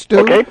 Stu.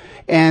 Okay.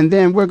 And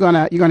then you're going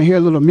to hear a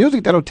little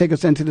music that'll take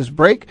us into this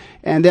break.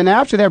 And then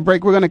after that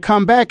break, we're going to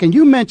come back. And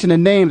you mentioned a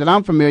name that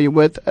I'm familiar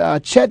with,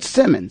 Chet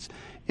Simmons.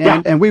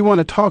 And we want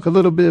to talk a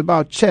little bit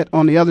about Chet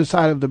on the other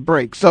side of the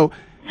break. So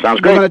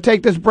Sounds great. We're going to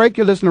take this break.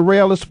 You're listening to Ray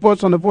Ellis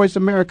Sports on the Voice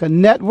America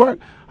Network.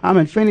 I'm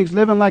in Phoenix,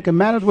 living like it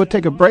matters. We'll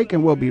take a break,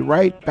 and we'll be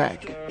right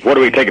back. What are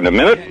we taking, a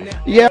minute?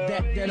 Yeah.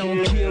 That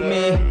don't kill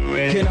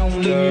me, can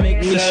only make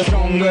me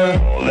stronger.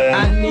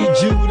 I need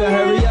you to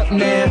hurry up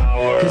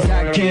now, cause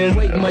I can't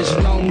wait much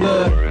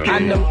longer. I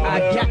know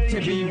I got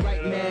to be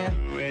right now,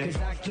 cause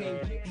I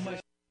can't get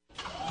much.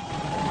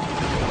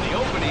 The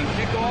opening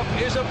kickoff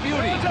is a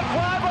beauty. It's a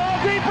fly ball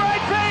deep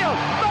right field.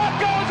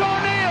 Back goes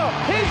O'Neal.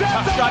 He's at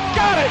Tough the shot,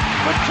 got it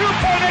with 2.8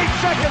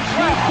 seconds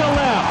left. to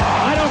left.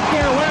 I don't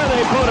care where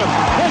they put him.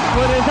 This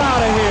one is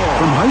out of here.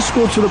 From high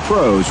school to the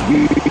pros,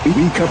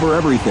 we cover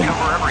everything.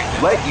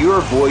 Let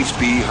your voice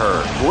be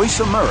heard. Voice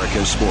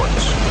America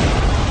Sports.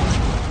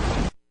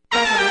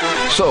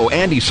 So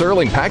Andy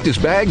Serling packed his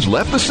bags,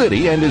 left the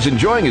city, and is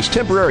enjoying his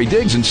temporary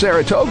digs in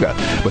Saratoga.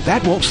 But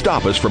that won't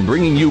stop us from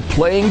bringing you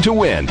Playing to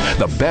Win,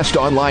 the best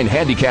online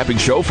handicapping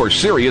show for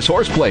serious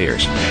horse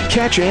players.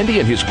 Catch Andy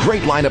and his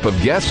great lineup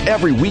of guests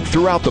every week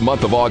throughout the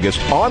month of August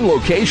on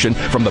location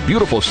from the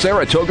beautiful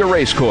Saratoga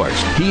Racecourse.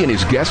 He and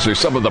his guests are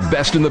some of the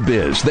best in the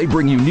biz. They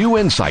bring you new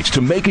insights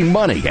to making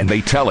money, and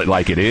they tell it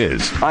like it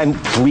is. I'm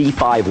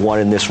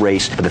 3-5-1 in this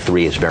race, but the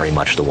 3 is very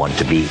much the one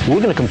to beat. We're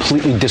going to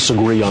completely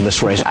disagree on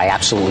this race. I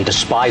absolutely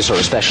despise her,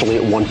 especially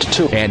at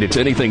 1-2. And it's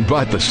anything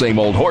but the same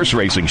old horse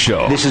racing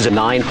show. This is a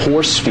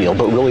 9-horse field,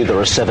 but really there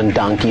are 7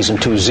 donkeys and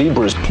 2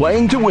 zebras.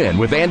 Playing to Win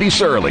with Andy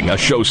Serling, a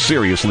show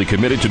seriously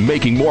committed to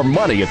making more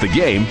money at the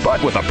game,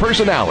 but with a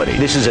personality.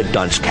 This is a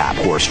dunce cap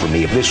horse for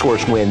me. If this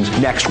horse wins,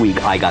 next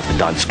week I got the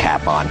dunce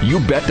cap on.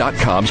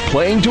 YouBet.com's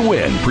Playing to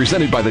Win,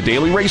 presented by the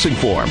Daily Racing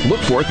Form.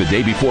 Look for it the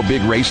day before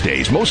big race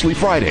days, mostly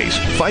Fridays.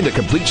 Find a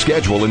complete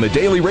schedule in the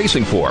Daily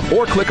Racing Form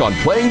or click on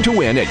Playing to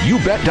Win at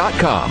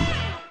YouBet.com.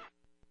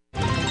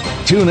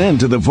 Tune in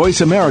to the Voice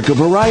America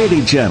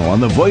Variety channel on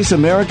the Voice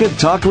America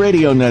Talk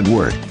Radio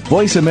Network.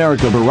 Voice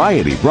America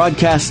Variety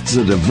broadcasts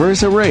a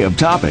diverse array of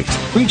topics,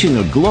 reaching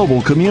a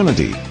global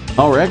community.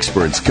 Our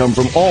experts come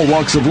from all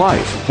walks of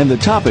life, and the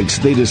topics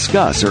they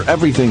discuss are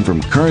everything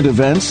from current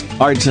events,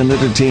 arts and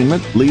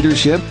entertainment,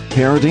 leadership,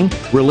 parenting,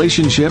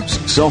 relationships,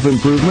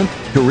 self-improvement,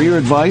 career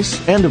advice,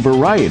 and a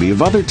variety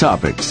of other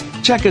topics.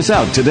 Check us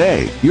out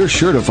today. You're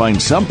sure to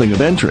find something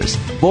of interest.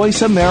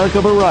 Voice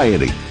America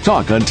Variety.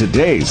 Talk on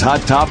today's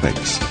hot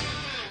topics.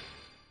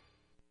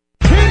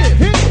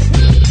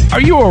 Are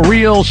you a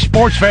real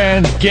sports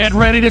fan? Get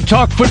ready to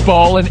talk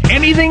football and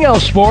anything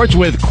else sports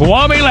with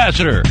Kwame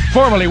Lassiter,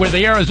 formerly with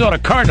the Arizona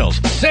Cardinals,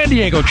 San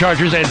Diego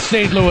Chargers, and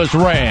St. Louis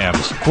Rams.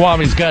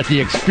 Kwame's got the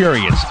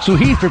experience, so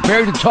he's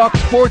prepared to talk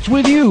sports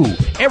with you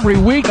every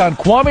week on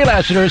Kwame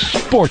Lassiter's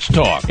Sports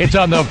Talk. It's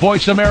on the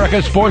Voice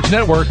America Sports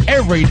Network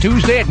every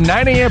Tuesday at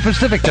 9 a.m.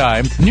 Pacific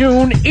Time,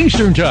 noon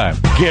Eastern Time.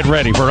 Get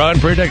ready for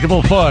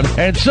unpredictable fun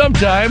and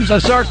sometimes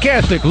a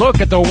sarcastic look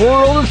at the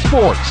world of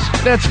sports.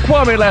 That's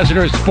Kwame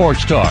Lassiter's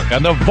Sports Talk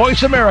on the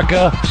Voice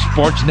America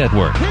Sports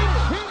Network.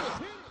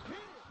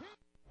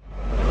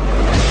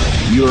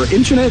 Your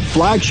internet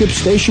flagship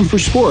station for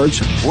sports,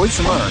 Voice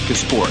America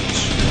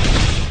Sports.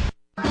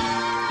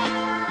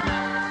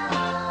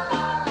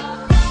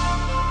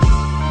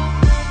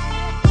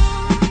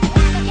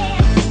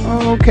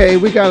 Okay,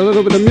 we got a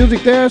little bit of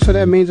music there, so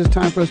that means it's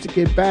time for us to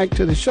get back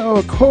to the show.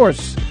 Of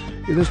course,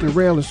 you're listening to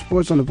Ray Ellis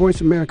Sports on the Voice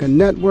America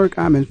Network.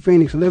 I'm in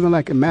Phoenix, living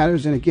like it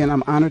matters, and again,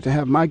 I'm honored to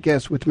have my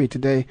guest with me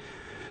today,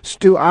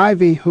 Stu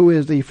Ivey, who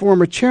is the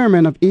former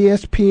chairman of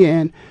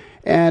ESPN.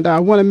 And I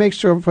want to make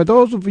sure, for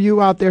those of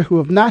you out there who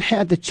have not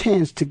had the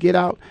chance to get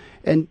out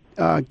and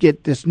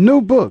get this new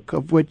book,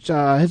 of which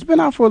has been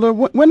out for a little.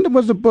 When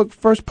was the book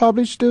first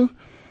published, Stu?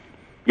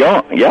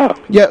 Yeah.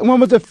 When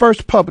was it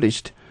first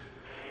published?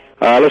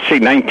 Let's see,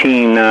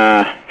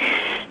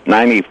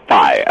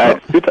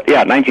 1995.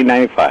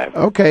 1995.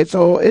 Okay,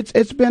 so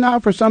it's been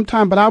out for some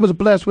time, but I was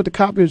blessed with the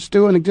copy of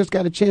Stu, and I just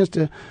got a chance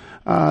to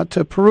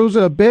peruse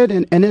it a bit,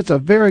 and it's a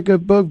very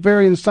good book,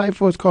 very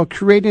insightful. It's called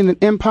Creating an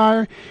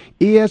Empire,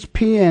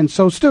 ESPN.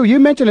 So, Stu, you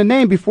mentioned a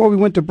name before we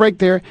went to break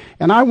there,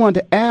 and I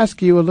wanted to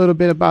ask you a little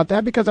bit about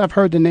that because I've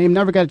heard the name,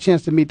 never got a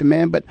chance to meet the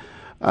man, but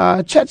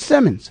Chet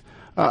Simmons,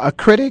 a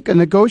critic, a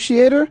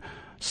negotiator,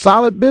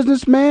 solid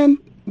businessman.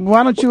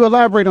 Why don't you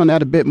elaborate on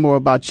that a bit more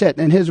about Chet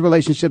and his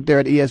relationship there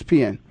at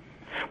ESPN?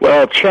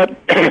 Well, Chet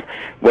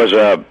was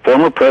a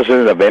former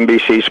president of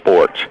NBC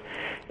Sports,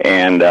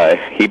 and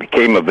he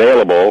became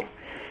available,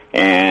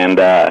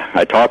 and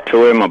I talked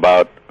to him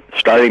about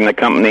starting the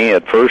company.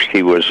 At first,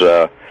 he was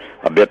a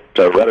bit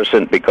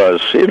reticent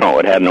because,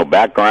 it had no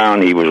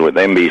background. He was with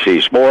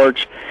NBC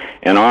Sports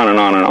and on and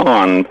on and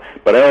on.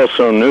 But I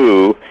also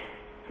knew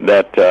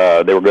that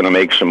they were going to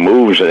make some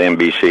moves at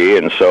NBC,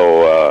 and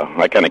so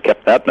I kind of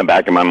kept that in the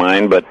back of my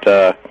mind. But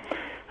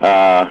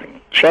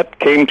Chet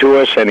came to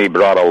us, and he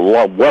brought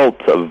a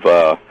wealth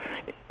of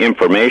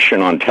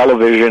information on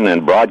television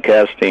and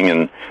broadcasting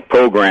and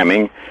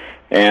programming,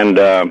 and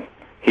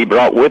he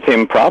brought with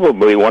him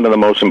probably one of the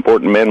most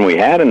important men we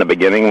had in the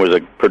beginning was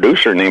a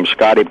producer named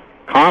Scotty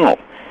Connell.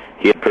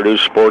 He had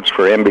produced sports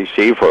for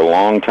NBC for a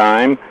long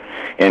time,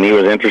 and he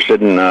was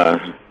interested in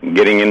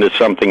getting into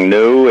something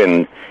new,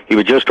 and he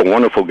was just a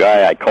wonderful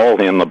guy. I call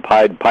him the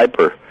Pied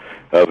Piper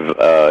of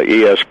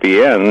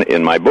ESPN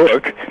in my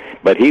book,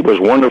 but he was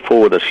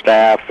wonderful with the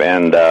staff,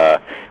 and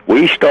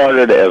we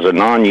started as a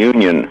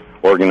non-union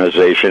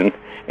organization,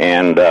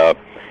 and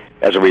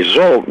as a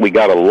result, we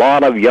got a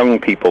lot of young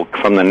people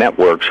from the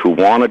networks who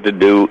wanted to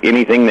do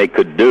anything they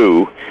could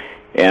do,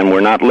 and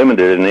were not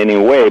limited in any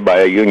way by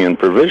a union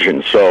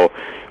provision. So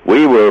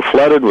we were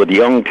flooded with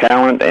young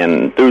talent and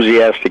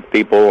enthusiastic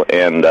people,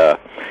 and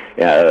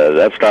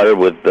that started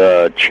with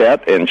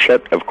Chet, and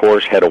Chet, of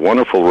course, had a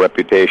wonderful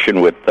reputation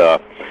with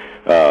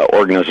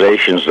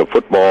organizations of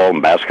football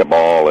and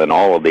basketball and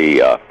all of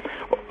the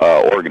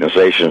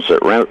organizations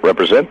that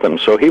represent them.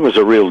 So he was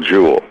a real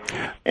jewel,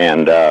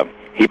 and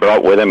he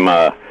brought with him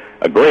a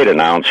great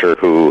announcer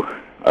who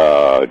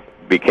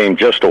became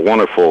just a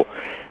wonderful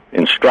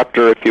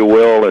instructor, if you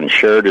will, and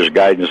shared his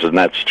guidance, and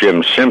that's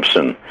Jim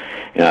Simpson.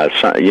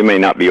 You may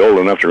not be old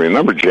enough to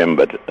remember Jim,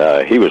 but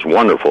he was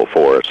wonderful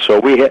for us. So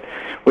we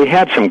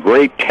had some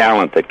great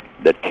talent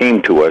that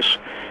came to us,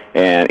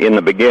 and in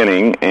the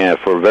beginning, and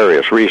for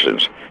various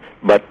reasons.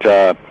 But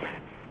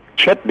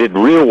Chet did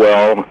real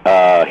well.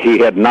 He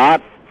had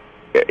not,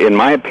 in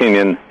my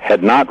opinion,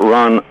 had not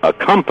run a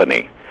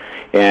company.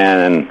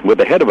 And with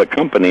the head of a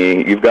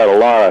company, you've got a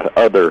lot of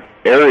other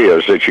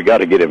areas that you got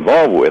to get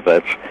involved with.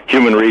 That's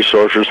human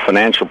resources,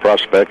 financial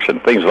prospects,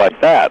 and things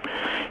like that.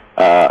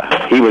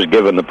 He was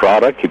given the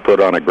product. He put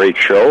on a great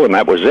show, and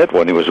that was it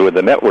when he was with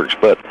the networks.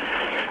 But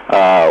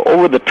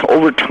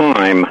over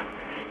time,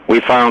 we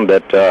found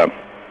that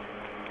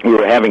we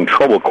were having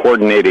trouble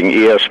coordinating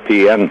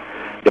ESPN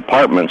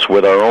departments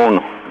with our own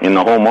in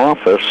the home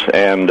office,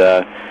 and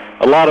a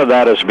lot of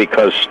that is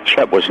because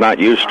Chet was not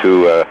used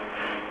to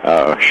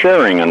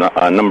sharing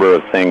a number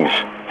of things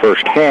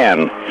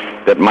firsthand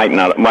that might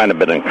have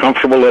been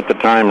uncomfortable at the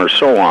time or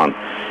so on.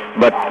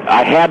 But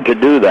I had to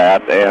do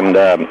that, and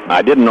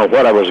I didn't know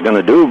what I was going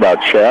to do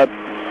about Chet.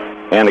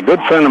 And a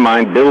good friend of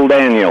mine, Bill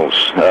Daniels,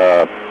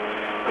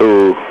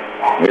 who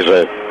is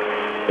a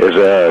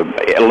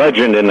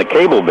legend in the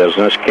cable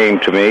business, came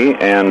to me,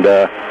 and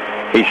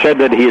he said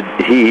that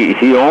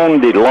he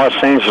owned the Los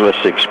Angeles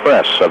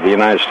Express of the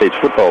United States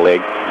Football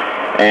League,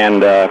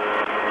 and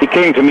he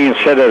came to me and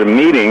said at a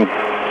meeting,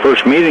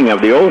 first meeting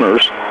of the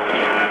owners,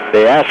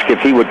 they asked if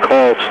he would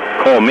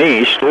call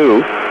me,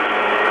 Stu,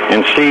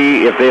 and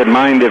see if they'd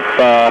mind if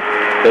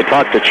they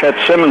talked to Chet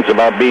Simmons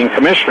about being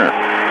commissioner.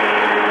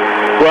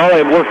 Well,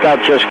 it worked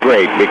out just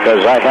great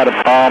because I had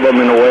a problem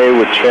in a way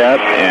with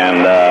Chet,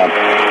 and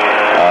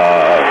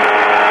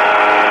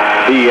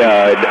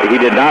he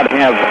did not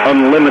have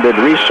unlimited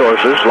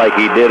resources like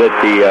he did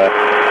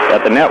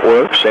at the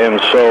networks,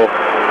 and so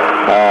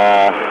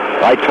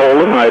I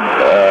told him, I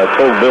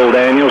told Bill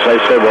Daniels, I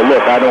said, well,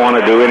 look, I don't want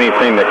to do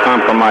anything that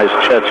compromised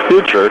Chet's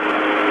future,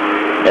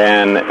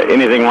 and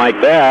anything like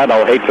that,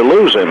 I'll hate to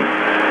lose him.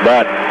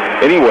 But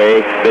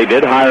anyway, they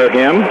did hire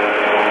him,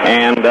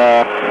 and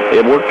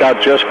it worked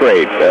out just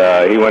great.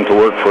 He went to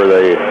work for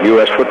the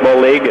U.S.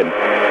 Football League,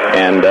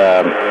 and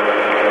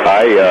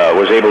I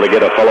was able to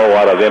get a fellow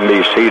out of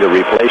NBC to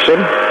replace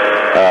him,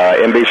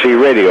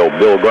 NBC Radio,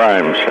 Bill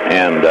Grimes,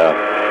 and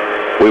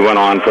we went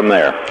on from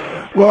there.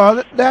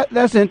 Well,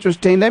 that's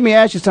interesting. Let me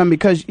ask you something,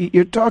 because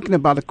you're talking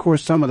about, of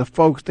course, some of the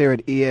folks there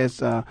at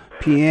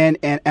ESPN,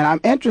 and I'm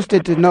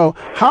interested to know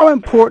how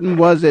important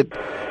was it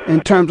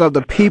in terms of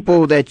the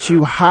people that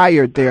you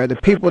hired there, the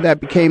people that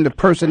became the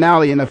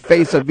personality and the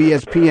face of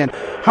ESPN.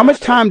 How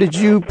much time did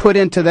you put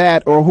into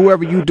that, or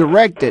whoever you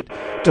directed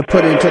to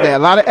put into that?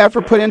 A lot of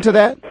effort put into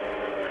that?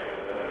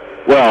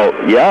 Well,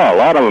 yeah, a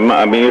lot of them.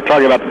 I mean, you're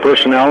talking about the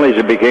personalities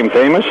that became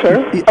famous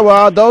there?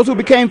 Well, those who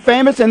became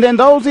famous, and then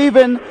those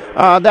even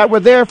that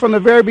were there from the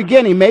very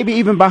beginning, maybe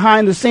even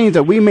behind the scenes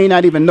that we may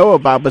not even know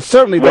about, but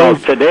certainly those...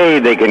 Well, today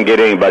they can get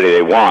anybody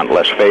they want,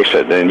 let's face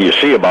it, and you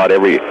see about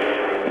every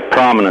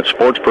prominent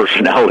sports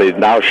personality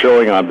now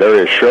showing on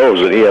various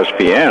shows at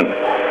ESPN.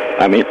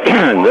 I mean,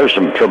 there's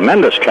some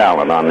tremendous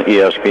talent on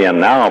ESPN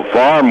now,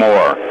 far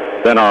more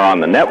than are on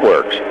the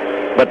networks.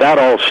 But that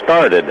all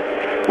started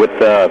with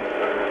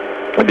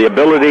the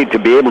ability to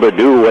be able to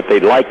do what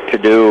they'd like to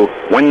do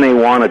when they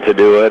wanted to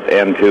do it,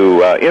 and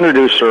to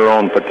introduce their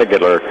own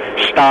particular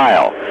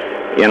style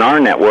in our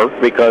network,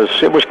 because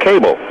it was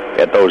cable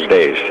at those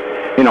days.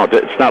 You know,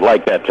 it's not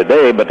like that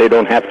today, but they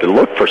don't have to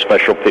look for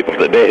special people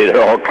today.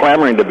 They're all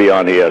clamoring to be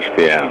on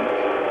ESPN.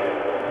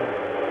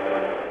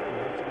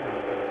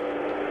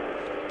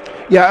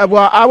 Yeah,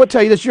 well, I would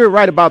tell you this. You're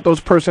right about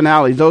those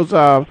personalities. Those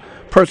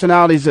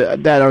personalities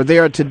that are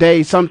there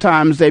today,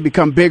 sometimes they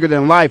become bigger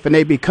than life and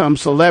they become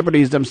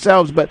celebrities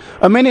themselves. But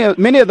many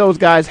of those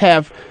guys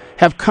have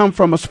come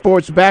from a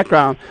sports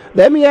background.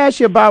 Let me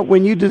ask you about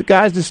when you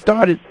guys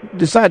decided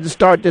to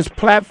start this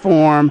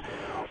platform.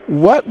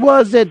 What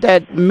was it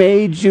that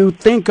made you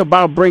think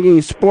about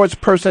bringing sports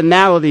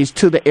personalities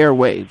to the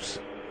airwaves?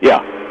 Yeah.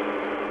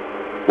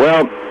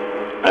 Well,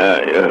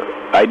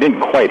 I didn't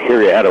quite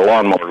hear you. I had a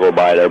lawnmower go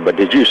by there, but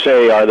did you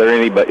say, is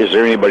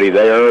there anybody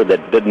there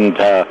that didn't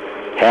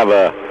have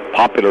a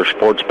popular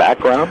sports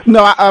background?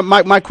 No,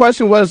 my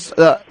question was,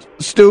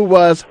 Stu,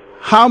 was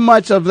how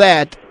much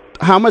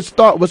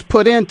thought was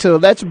put into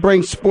let's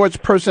bring sports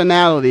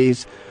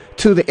personalities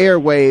to the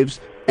airwaves,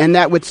 and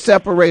that would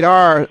separate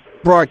our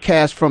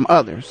broadcast from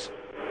others?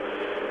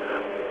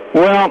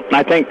 Well,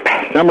 I think,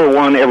 number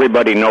one,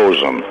 everybody knows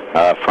them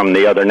from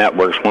the other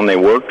networks when they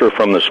worked or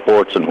from the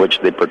sports in which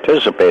they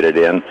participated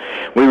in.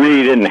 We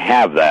really didn't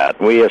have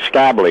that. We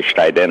established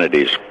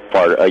identities.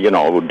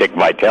 Dick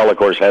Vitale, of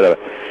course, had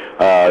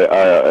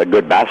a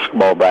good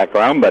basketball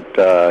background,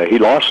 but he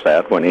lost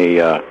that when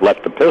he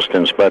left the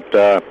Pistons. But,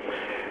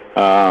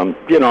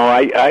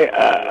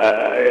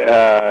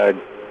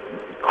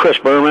 Chris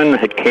Berman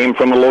came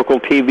from a local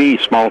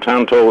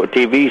small-town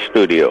TV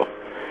studio.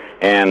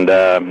 And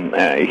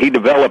he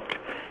developed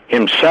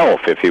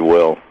himself, if you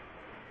will,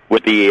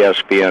 with the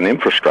ESPN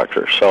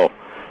infrastructure. So,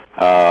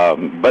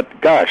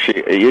 but gosh,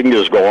 you can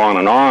just go on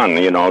and on.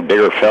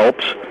 Digger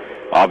Phelps,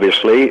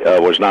 obviously,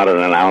 was not an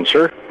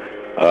announcer.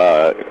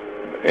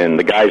 And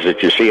the guys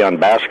that you see on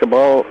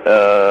basketball,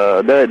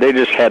 they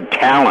just had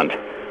talent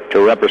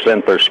to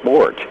represent their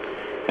sport.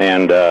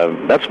 And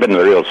that's been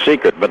the real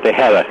secret. But they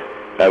had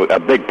a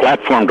big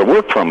platform to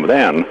work from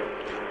then.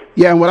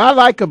 Yeah, and what I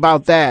like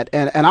about that,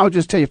 and I'll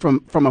just tell you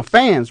from a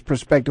fan's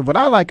perspective, what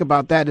I like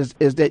about that is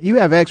that you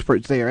have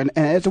experts there. And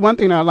it's one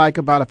thing I like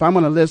about if I'm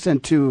going to listen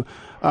to,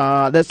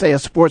 let's say, a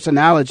sports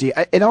analogy,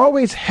 it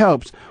always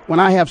helps when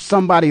I have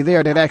somebody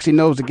there that actually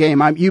knows the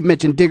game. You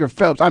mentioned Digger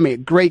Phelps. I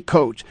mean, great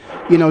coach.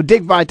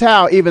 Dick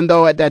Vitale, even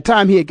though at that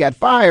time he had got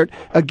fired,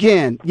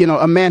 again,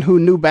 a man who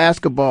knew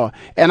basketball.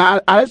 And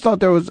I just thought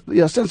there was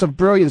a sense of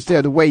brilliance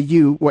there, the way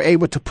you were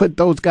able to put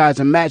those guys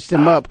and match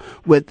them up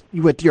with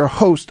your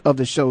host of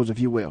the shows, if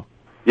you will.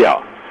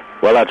 Yeah,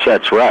 well,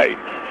 that's right.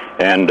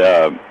 And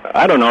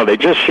I don't know, they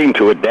just seem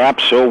to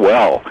adapt so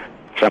well,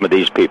 some of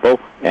these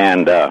people.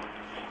 And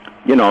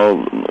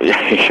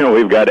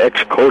we've got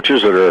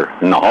ex-coaches that are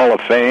in the Hall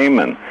of Fame,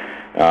 and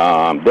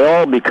they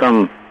all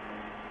become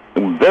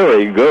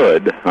very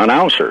good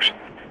announcers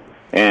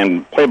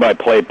and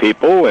play-by-play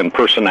people and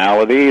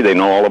personality. They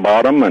know all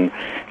about them, and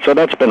so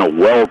that's been a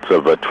wealth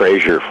of a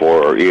treasure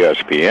for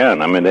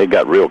ESPN. I mean, they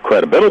got real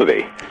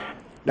credibility.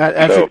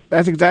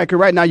 That's exactly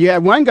right. Now, you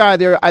had one guy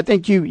there, I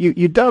think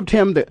you dubbed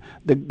him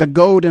the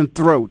Golden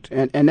Throat,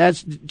 and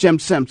that's Jim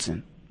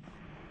Simpson.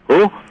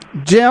 Who?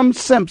 Jim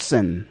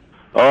Simpson.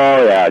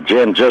 Oh, yeah,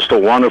 Jim, just a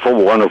wonderful,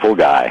 wonderful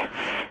guy.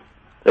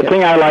 The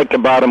thing I liked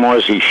about him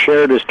was he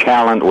shared his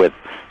talent with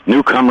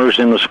newcomers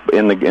in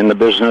the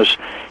business,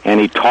 and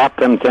he taught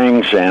them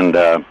things. And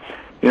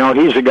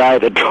he's the guy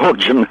that told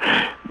Jim,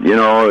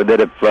 that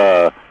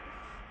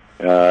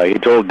if he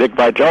told Dick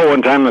Vitale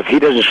one time, if he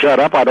doesn't shut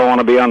up, I don't want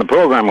to be on the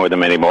program with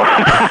him anymore.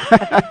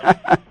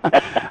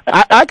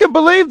 I can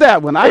believe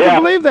that one. I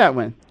can believe that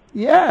one.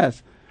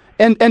 Yes.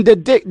 And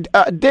did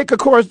Dick, of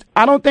course,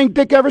 I don't think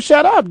Dick ever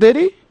shut up, did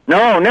he?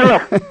 No,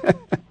 never.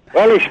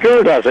 Well, he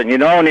still doesn't,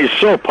 and he's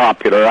so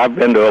popular. I've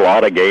been to a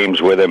lot of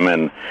games with him,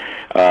 and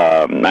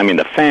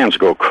the fans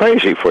go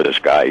crazy for this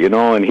guy,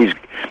 and he's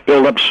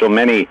built up so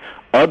many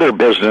other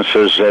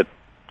businesses that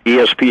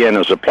ESPN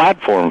is a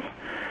platform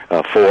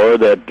for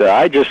that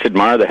I just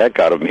admire the heck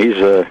out of him. He's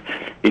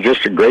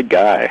just a great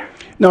guy.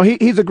 No,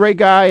 he's a great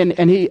guy,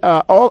 and he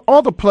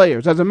all the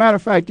players. As a matter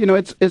of fact,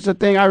 it's a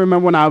thing I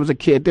remember when I was a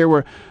kid. There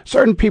were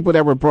certain people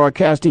that were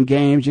broadcasting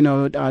games.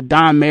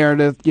 Don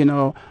Meredith.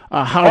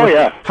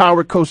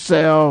 Howard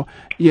Cosell.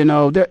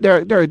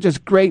 There are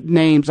just great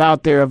names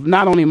out there of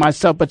not only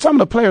myself, but some of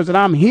the players that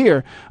I'm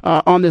here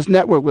on this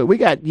network with. We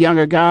got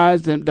younger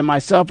guys than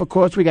myself, of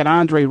course. We got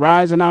Andre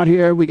Rison out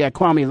here. We got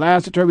Kwame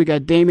Lassiter. We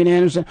got Damian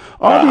Anderson.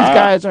 All these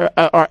guys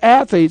are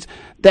athletes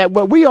that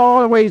what we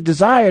always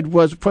desired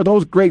was for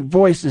those great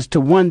voices to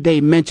one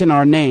day mention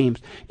our names.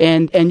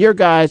 And your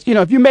guys,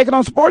 if you make it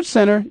on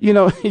SportsCenter,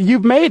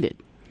 you've made it.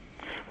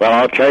 Well,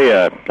 I'll tell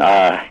you,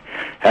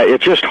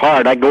 it's just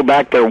hard. I go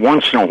back there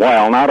once in a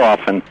while, not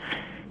often.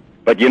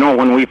 But,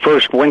 when we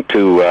first went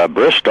to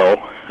Bristol,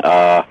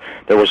 there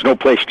was no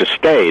place to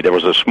stay. There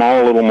was a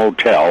small little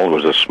motel. It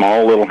was a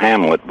small little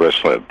hamlet,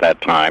 Bristol, at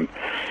that time.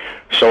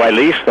 So I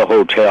leased the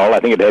hotel.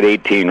 I think it had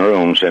 18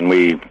 rooms, and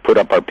we put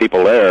up our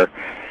people there.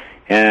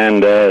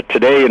 And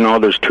today,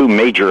 there's 2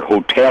 major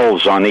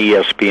hotels on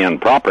ESPN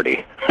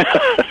property.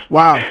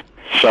 Wow.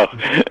 So...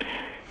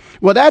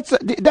 Well, that's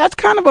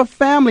kind of a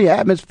family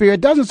atmosphere. It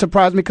doesn't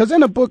surprise me because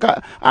in a book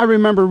I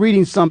remember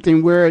reading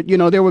something where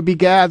there would be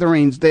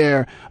gatherings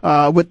there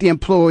with the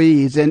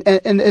employees, and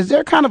is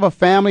there kind of a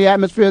family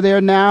atmosphere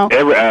there now?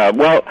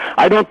 Well,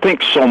 I don't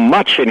think so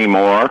much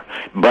anymore,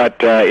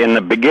 but in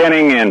the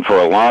beginning and for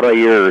a lot of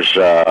years,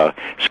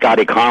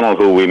 Scotty Connell,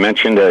 who we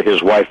mentioned,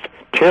 his wife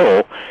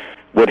Till,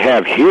 would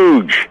have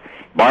huge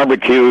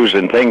barbecues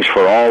and things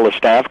for all the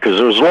staff because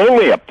it was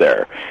lonely up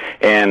there,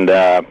 and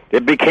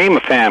it became a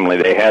family.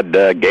 They had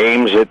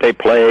games that they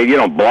played,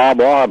 blah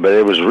blah, but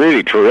it was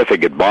really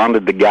terrific. It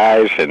bonded the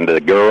guys and the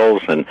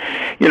girls, and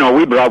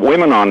we brought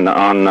women on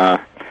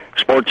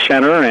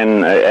SportsCenter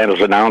and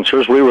as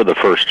announcers. We were the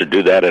first to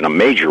do that in a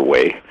major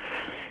way,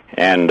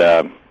 and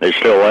they're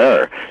still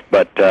there.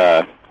 But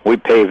we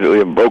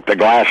broke the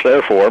glass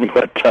there for them.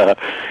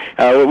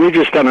 But we've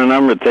just done a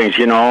number of things,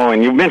 you know.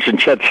 And you mentioned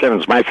Chet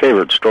Simmons. My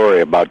favorite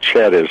story about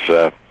Chet is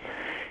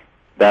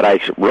that I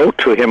wrote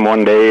to him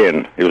one day,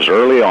 and it was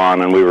early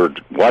on, and we were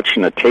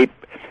watching a tape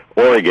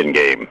Oregon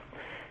game.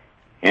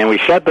 And we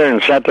sat there,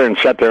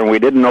 and we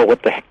didn't know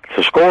what the heck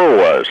the score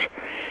was.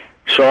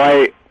 So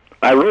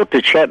I wrote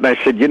to Chet, and I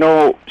said, you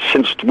know,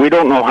 since we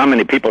don't know how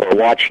many people are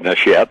watching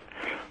us yet,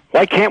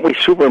 why can't we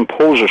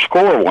superimpose a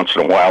score once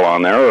in a while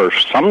on there, or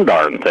some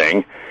darn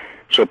thing,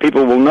 so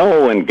people will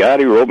know? And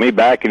God, he wrote me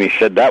back, and he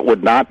said that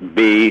would not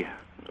be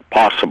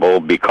possible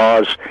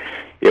because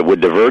it would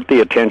divert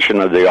the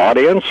attention of the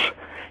audience,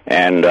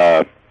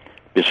 and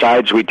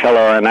besides, we tell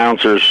our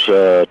announcers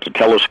to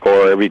tell a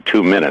score every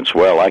 2 minutes.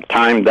 Well, I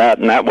timed that,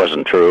 and that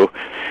wasn't true.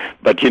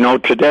 But, you know,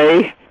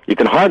 today, you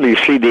can hardly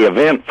see the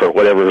event for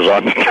whatever's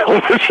on the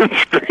television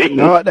screen.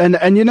 No,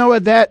 and you know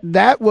what,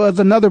 that was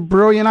another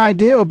brilliant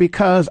idea,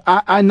 because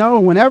I know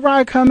whenever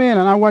I come in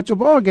and I watch a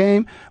ball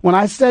game, when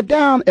I sit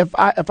down, if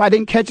I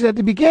didn't catch it at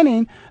the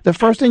beginning, the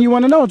first thing you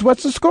want to know is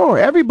what's the score.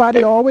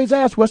 Everybody always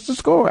asks what's the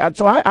score.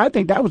 So I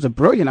think that was a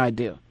brilliant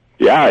idea.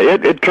 Yeah,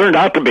 it turned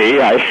out to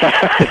be. I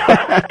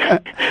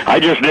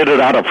just did it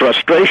out of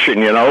frustration,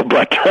 you know,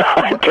 but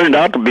it turned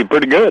out to be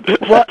pretty good.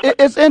 Well,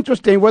 it's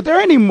interesting. Were there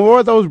any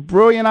more of those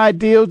brilliant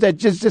ideas that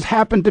just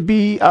happened to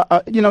be,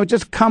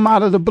 just come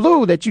out of the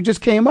blue that you just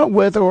came up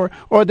with, or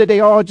were they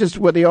all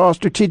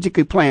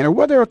strategically planned, or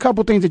were there a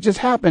couple things that just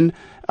happened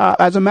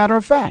as a matter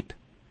of fact?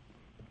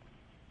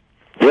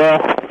 Well,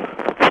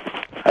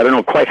 I don't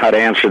know quite how to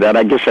answer that.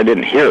 I guess I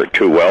didn't hear it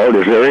too well.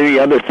 Is there any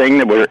other thing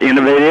that were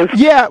innovative?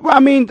 Yeah, I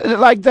mean,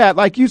 like that.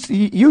 Like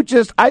you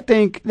just, I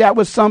think that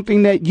was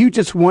something that you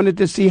just wanted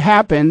to see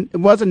happen. It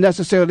wasn't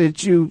necessarily that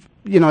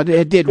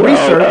they did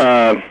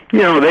research.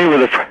 They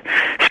were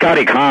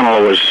Scotty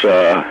Connell was,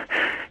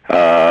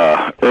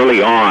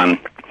 early on,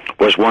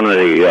 was one of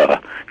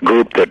the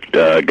group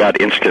that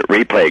got instant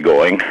replay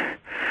going.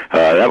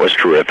 That was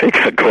terrific.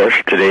 Of course,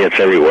 today it's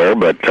everywhere,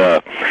 but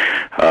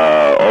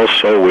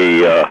also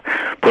we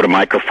put a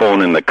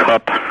microphone in the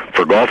cup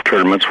for golf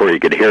tournaments where you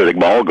could hear the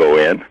ball go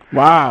in.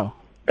 Wow.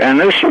 And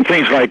there's some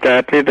things like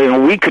that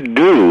we could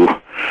do,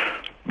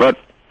 but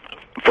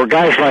for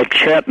guys like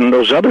Chet and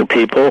those other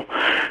people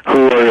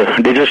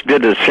they just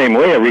did it the same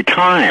way every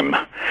time.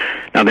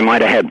 Now, they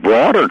might have had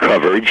broader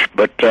coverage,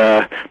 but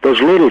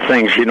those little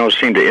things,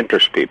 seem to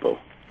interest people.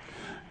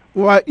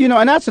 Well,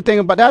 and that's the thing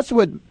about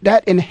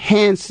that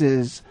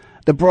enhances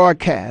the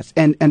broadcast,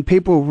 and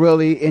people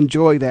really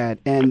enjoy that.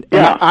 And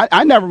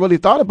I never really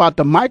thought about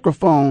the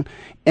microphone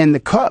and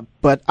the cup,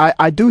 but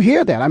I do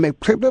hear that. I mean,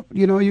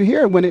 you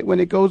hear it when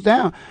it goes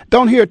down.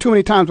 Don't hear it too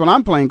many times when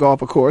I'm playing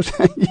golf, of course.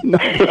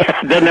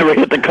 That never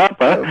hit the cup,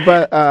 huh?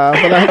 But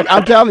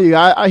I'm telling you,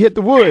 I hit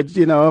the woods.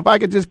 If I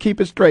could just keep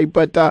it straight.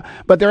 But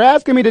they're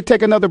asking me to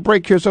take another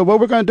break here. So what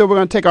we're going to do, we're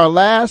going to take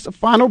our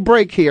final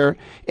break here,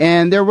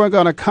 and then we're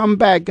going to come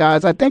back,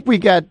 guys. I think we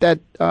got that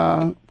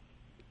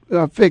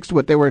fixed.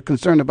 What they were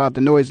concerned about,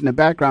 the noise in the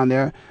background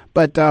there.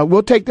 But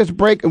we'll take this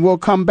break and we'll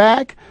come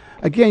back.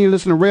 Again, you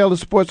listen to Ray Ellis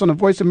Sports on the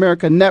Voice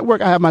America Network.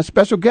 I have my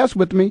special guest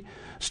with me,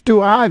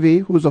 Stu Ivey,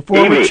 who's a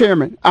former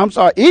chairman. I'm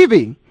sorry,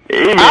 Evie.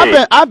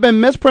 I've been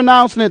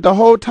mispronouncing it the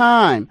whole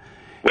time.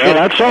 Well,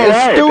 that's all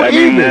right. I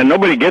mean,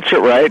 nobody gets it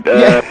right.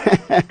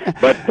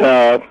 But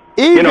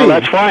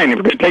that's fine. If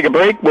we're going to take a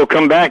break, we'll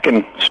come back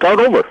and start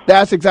over.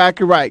 That's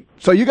exactly right.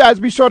 So you guys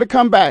be sure to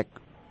come back.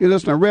 You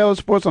listen to Ray Ellis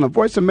Sports on the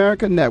Voice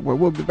America Network.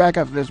 We'll be back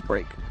after this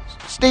break.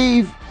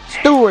 Steve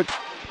Stewart.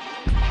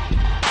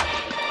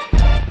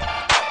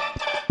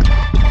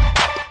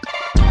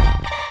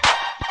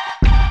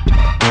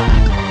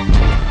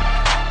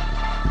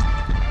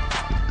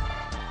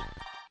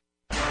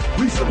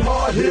 We some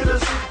hard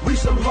hitters. We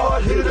some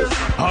hard hitters.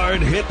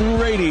 Hard Hittin'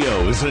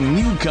 Radio is a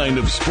new kind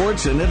of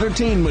sports and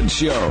entertainment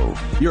show.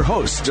 Your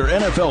hosts are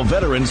NFL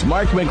veterans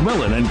Mark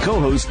McMillan and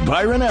co-host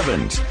Byron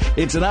Evans.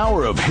 It's an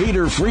hour of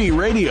hater-free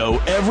radio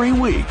every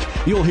week.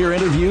 You'll hear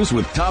interviews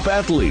with top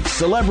athletes,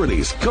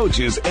 celebrities,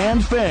 coaches,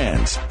 and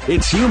fans.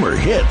 It's humor,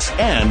 hits,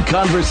 and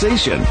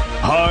conversation.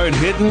 Hard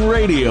Hittin'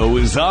 Radio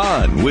is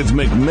on with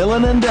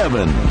McMillan and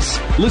Evans.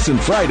 Listen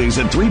Fridays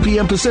at 3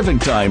 p.m. Pacific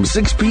Time,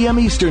 6 p.m.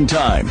 Eastern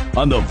Time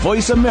on the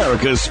Voice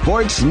America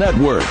Sports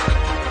Network.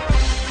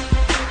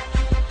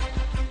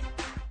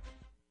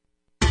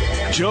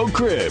 Joe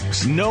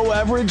Cribbs, No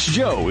Average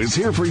Joe, is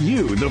here for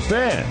you, the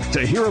fan,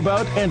 to hear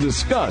about and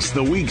discuss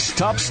the week's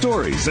top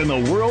stories in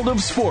the world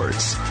of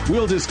sports.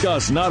 We'll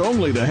discuss not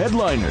only the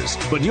headliners,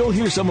 but you'll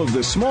hear some of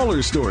the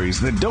smaller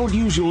stories that don't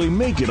usually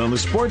make it on the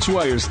sports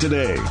wires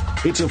today.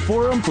 It's a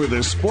forum for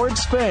the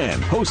sports fan,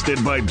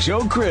 hosted by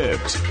Joe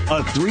Cribbs,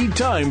 a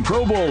 3-time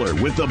Pro Bowler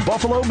with the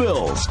Buffalo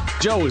Bills.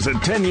 Joe is a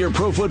 10-year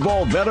pro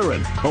football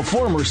veteran, a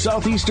former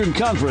Southeastern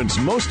Conference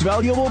Most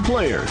Valuable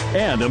Player,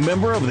 and a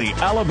member of the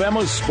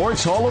Alabama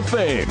Sports Hall of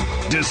Fame.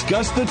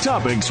 Discuss the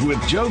topics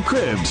with Joe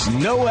Cribbs,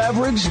 No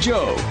Average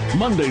Joe.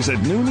 Mondays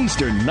at noon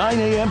Eastern, 9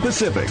 a.m.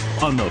 Pacific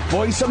on the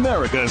Voice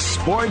America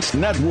Sports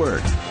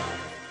Network.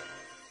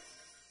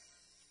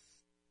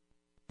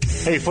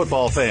 Hey,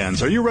 football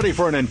fans, are you ready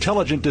for an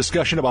intelligent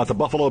discussion about the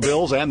Buffalo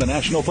Bills and the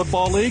National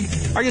Football League?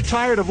 Are you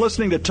tired of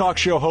listening to talk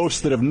show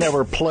hosts that have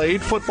never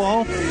played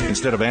football?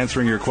 Instead of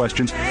answering your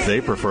questions, they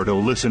prefer to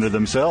listen to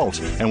themselves.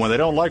 And when they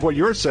don't like what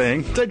you're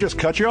saying, they just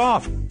cut you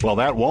off. Well,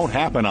 that won't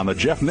happen on the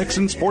Jeff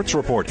Nixon Sports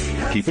Report.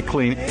 Keep it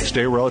clean,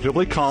 stay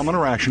relatively calm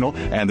and rational,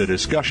 and the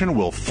discussion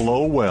will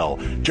flow well.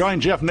 Join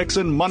Jeff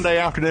Nixon Monday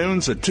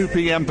afternoons at 2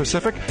 p.m.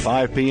 Pacific,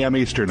 5 p.m.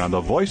 Eastern on the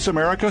Voice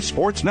America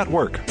Sports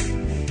Network.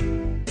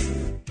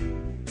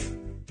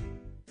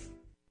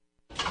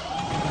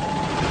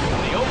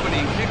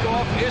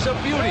 Is a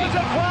beauty. There's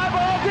a fly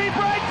ball deep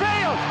right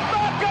field.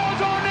 Back goes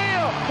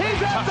O'Neal.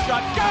 He's at the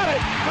shot. Got it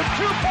with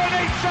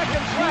 2.8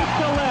 seconds left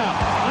to left.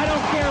 I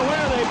don't care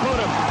where they put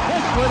him.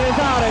 This one is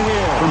out of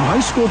here. From high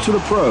school to the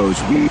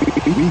pros,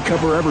 we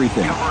cover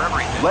everything.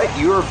 Let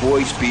your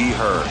voice be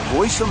heard.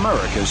 Voice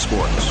America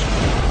Sports.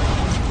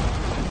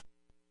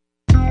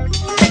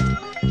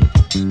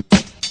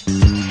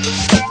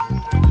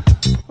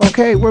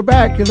 Okay, we're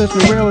back. You're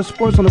listening to Rail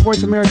Sports on the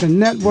Voice America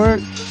Network.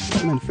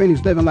 I'm in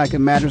Phoenix, living like it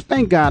matters.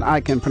 Thank God I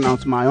can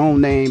pronounce my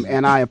own name,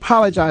 and I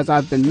apologize.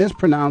 I've been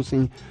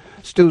mispronouncing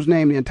Stu's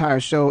name the entire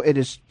show. It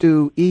is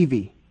Stu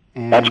Evie.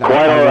 And that's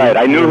quite all right.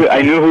 I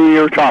knew who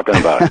you were talking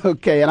about.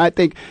 Okay, and I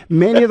think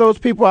many of those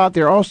people out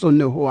there also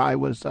knew who I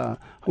was,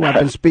 who I've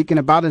been speaking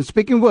about and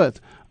speaking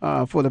with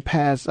for the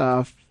past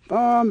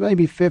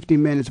maybe 50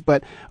 minutes.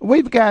 But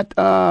we've got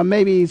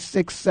maybe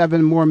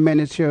 6-7 more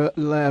minutes here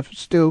left,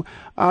 Stu.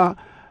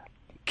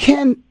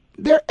 Can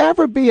there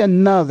ever be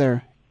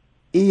another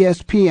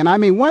ESPN? I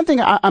mean, one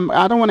thing, I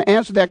don't want to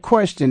answer that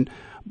question,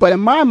 but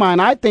in my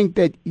mind, I think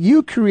that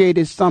you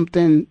created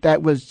something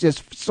that was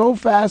just so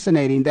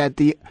fascinating that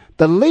the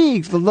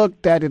leagues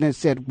looked at it and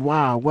said,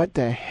 wow, what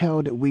the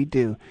hell did we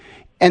do?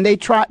 And they're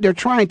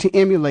trying to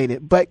emulate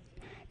it. But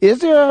is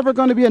there ever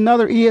going to be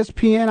another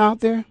ESPN out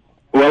there?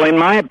 Well, in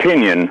my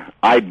opinion,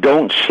 I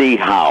don't see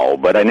how,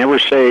 but I never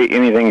say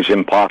anything's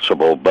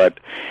impossible. But,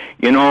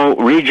 you know,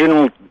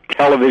 regional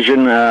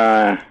television,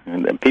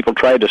 people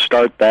tried to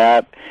start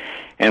that,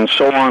 and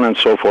so on and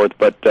so forth,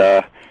 but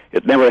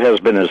it never has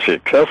been as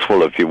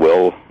successful, if you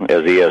will,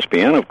 as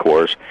ESPN, of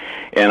course.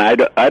 And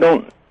I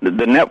don't.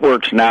 The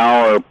networks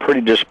now are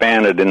pretty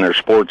disbanded in their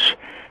sports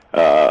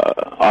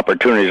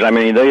opportunities. I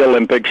mean, the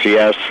Olympics,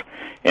 yes,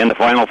 and the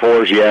Final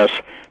Fours, yes.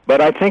 But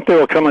I think there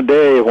will come a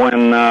day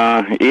when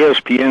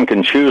ESPN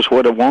can choose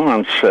what it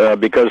wants,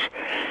 because,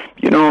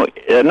 you know,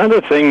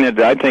 another thing that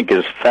I think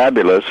is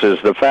fabulous is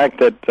the fact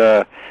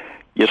that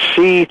you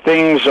see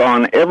things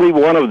on every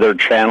one of their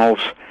channels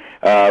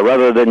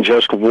rather than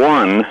just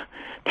one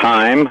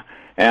time.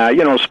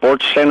 You know,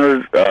 Sports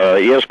Center,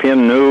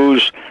 ESPN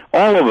News,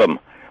 all of them.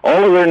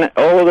 All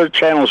of their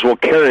channels will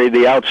carry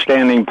the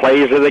outstanding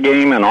plays of the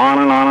game and on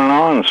and on and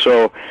on.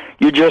 So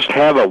you just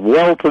have a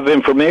wealth of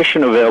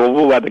information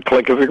available at the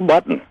click of your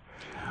button.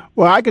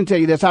 Well, I can tell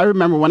you this. I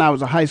remember when I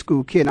was a high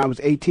school kid, and I was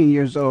 18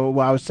 years old.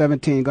 Well, I was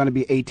 17, going to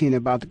be 18,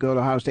 about to go to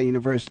Ohio State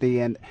University.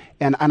 And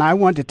I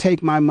wanted to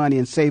take my money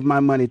and save my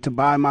money to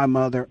buy my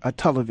mother a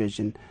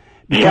television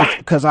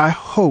because I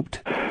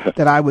hoped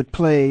that I would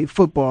play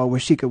football where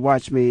she could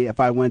watch me if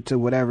I went to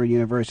whatever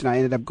university. And I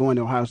ended up going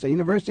to Ohio State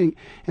University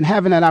and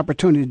having that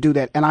opportunity to do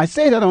that. And I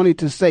say that only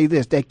to say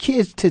this, that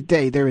kids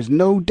today, there is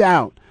no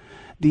doubt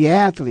the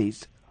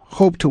athletes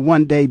hope to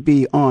one day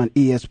be on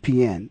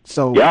ESPN.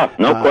 So yeah,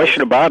 no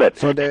question about it.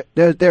 So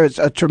there's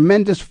a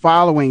tremendous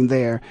following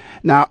there.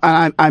 Now,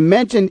 I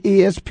mentioned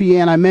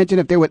ESPN. I mentioned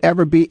if there would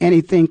ever be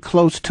anything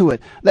close to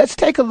it. Let's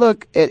take a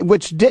look at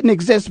which didn't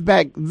exist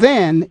back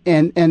then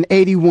in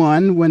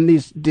 81 when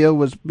this deal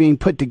was being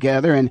put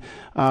together, and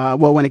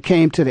when it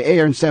came to the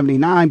air in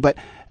 79. But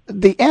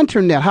the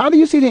internet, how do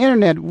you see the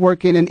internet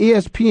working in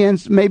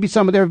ESPN's, maybe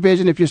some of their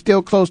vision, if you're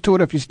still close to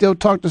it, if you still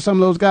talk to some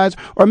of those guys,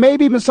 or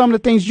maybe even some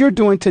of the things you're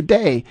doing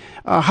today?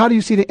 How do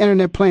you see the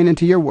internet playing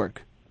into your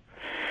work?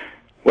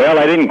 Well,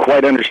 I didn't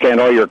quite understand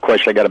all your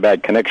question. I got a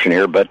bad connection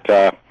here, but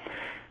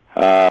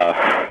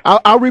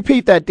I'll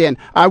repeat that then.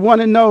 I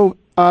want to know,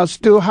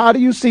 Stu, how do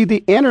you see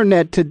the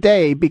internet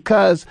today?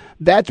 Because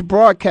that's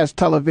broadcast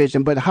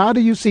television, but how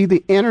do you see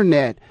the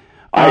internet?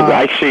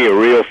 I see a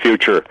real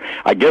future.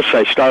 I guess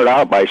I start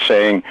out by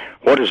saying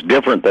what is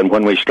different than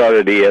when we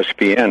started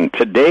ESPN.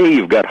 Today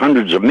you've got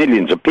hundreds of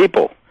millions of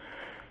people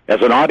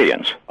as an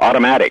audience,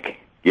 automatic.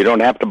 You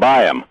don't have to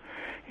buy them.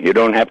 You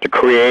don't have to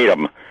create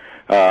them.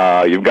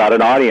 You've got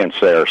an audience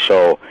there.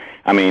 So,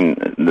 I mean,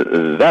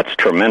 that's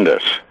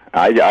tremendous,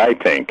 I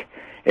think.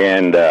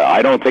 And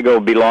I don't think it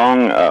will be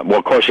long. Well,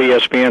 of course,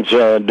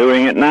 ESPN's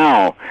doing it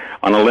now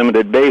on a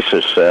limited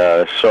basis.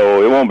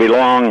 So it won't be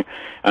long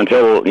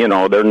until, you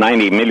know, there are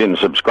 90 million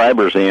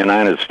subscribers in the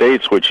United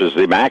States, which is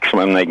the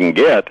maximum they can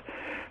get.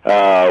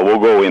 We'll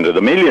go into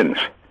the millions.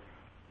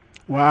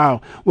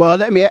 Wow.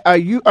 Well, are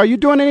you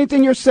doing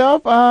anything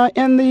yourself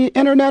in the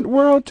internet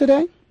world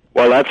today?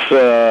 Well, that's,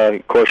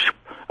 of course,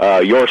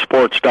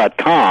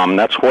 yoursports.com.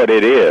 That's what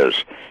it is.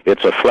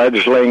 It's a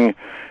fledgling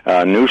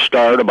new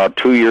start about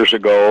 2 years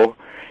ago,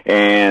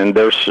 and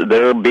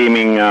they're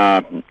beaming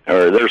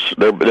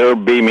they're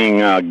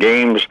beaming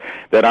games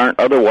that aren't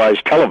otherwise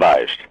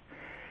televised.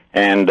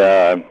 And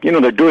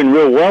they're doing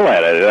real well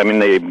at it. I mean,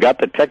 they've got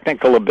the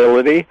technical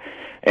ability,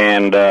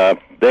 and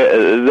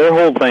their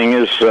whole thing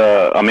is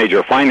a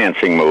major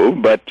financing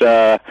move, but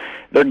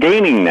they're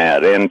gaining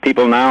that, and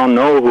people now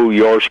know who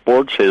Your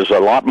Sports is a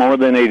lot more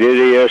than they did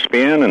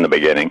ESPN in the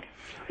beginning.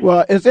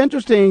 Well, it's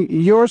interesting.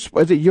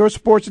 Is it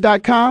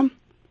yoursports.com?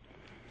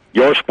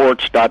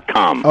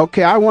 Yoursports.com.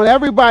 Okay, I want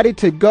everybody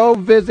to go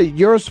visit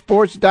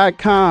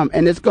yoursports.com,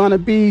 and it's going to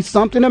be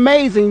something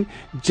amazing,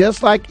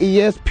 just like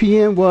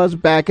ESPN was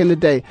back in the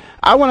day.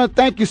 I want to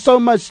thank you so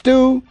much,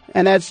 Stu.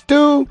 And that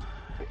Stu,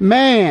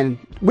 man,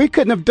 we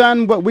couldn't have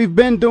done what we've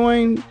been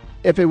doing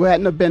if it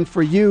hadn't have been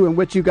for you and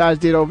what you guys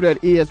did over there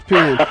at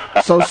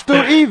ESPN. So,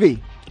 Stu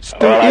Evie. It's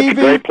a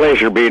great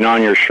pleasure being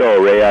on your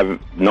show, Ray.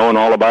 I've known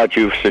all about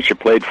you since you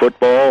played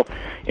football,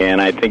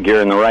 and I think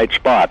you're in the right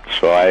spot.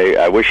 So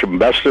I wish you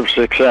best of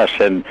success.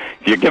 And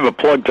if you give a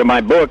plug to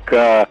my book,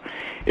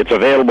 it's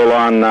available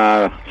on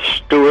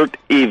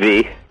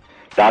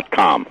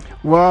StuartEvie.com.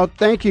 Well,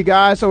 thank you,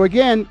 guys. So,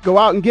 again, go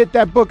out and get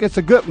that book. It's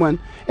a good one.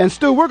 And,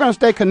 Stu, we're going to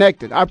stay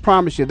connected. I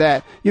promise you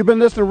that. You've been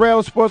listening to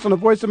Rail Sports on the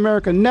Voice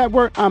America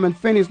Network. I'm in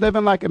Phoenix,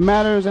 living like it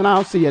matters, and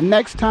I'll see you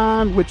next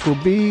time, which will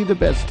be the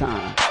best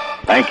time.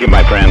 Thank you,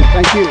 my friend.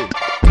 Thank you.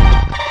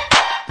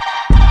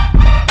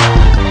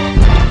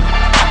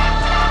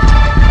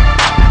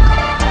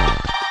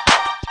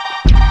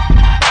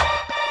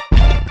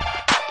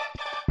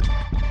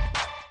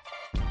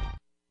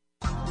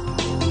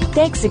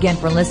 Thanks again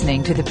for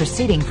listening to the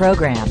preceding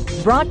program,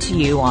 brought to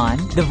you on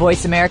the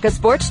Voice America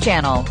Sports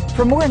Channel.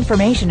 For more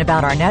information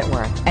about our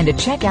network and to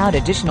check out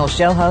additional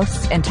show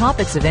hosts and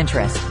topics of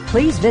interest,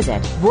 please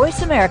visit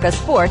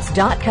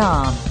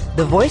voiceamericasports.com.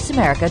 The Voice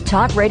America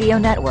Talk Radio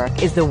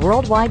Network is the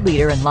worldwide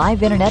leader in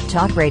live Internet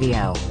talk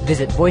radio.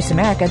 Visit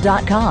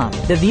voiceamerica.com.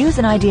 The views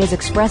and ideas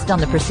expressed on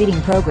the preceding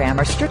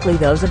program are strictly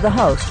those of the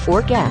host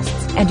or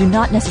guests and do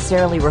not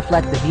necessarily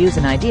reflect the views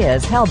and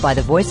ideas held by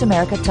the Voice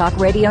America Talk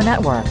Radio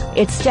Network,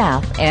 its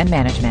staff, and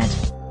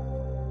management.